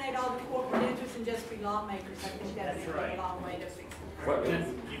could eliminate all the corporate interests and just be lawmakers, I think that would be a long way to fix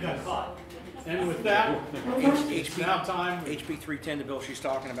it. You got caught. And with that, it's now time. HB 310, the bill she's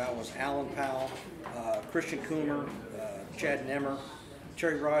talking about, was Alan Powell, Christian Coomer, Chad Nemmer,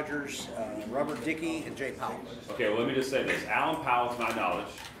 Terry Rogers, Robert Dickey, and Jay Powell. Okay, well, let me just say this. Alan Powell, to my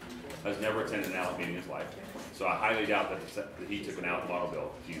knowledge, has never attended an ALEC meeting in his life. So I highly doubt that he took an ALEC model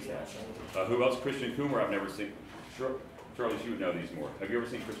bill to use that. Who else? Christian Coomer, I've never seen. Charlie, you would know these more. Have you ever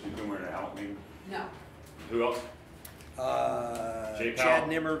seen Christian Coomer in an ALEC meeting? No. Who else? Jay Powell? Chad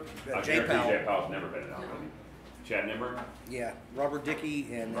Nemmer, Jay Powell. Jay Powell's never been in an ALEC meeting. Chad Nemmer? Yeah, Robert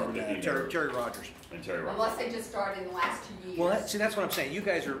Dickey and Robert Dickey, Terry Rogers. And Terry Rogers. Unless they just started in the last 2 years. Well, see, that's what I'm saying. You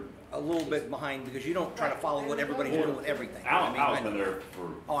guys are a little bit behind because you don't try to follow what everybody's doing with everything. Alan Powell's been there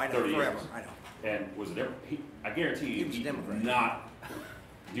for 30 years. Forever. I know. And was a Democrat. I guarantee you, He was a Democrat. did not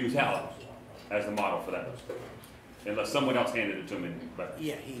use ALEC as the model for that. Unless someone else handed it to him. But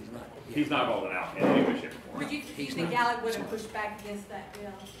yeah, he's not. Yeah. He's not involved in ALEC in any way, shape, or form. Would you think ALEC would have pushed back against that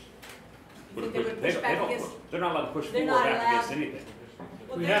bill? But They would push back against. they're not allowed to push They're forward not back against allowed. anything.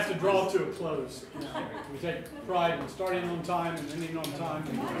 Well, We have to draw to a close. We take pride in starting on time and ending on time.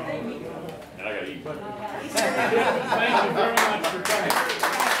 And I got to eat. Thank you very much for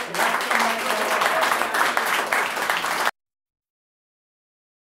coming.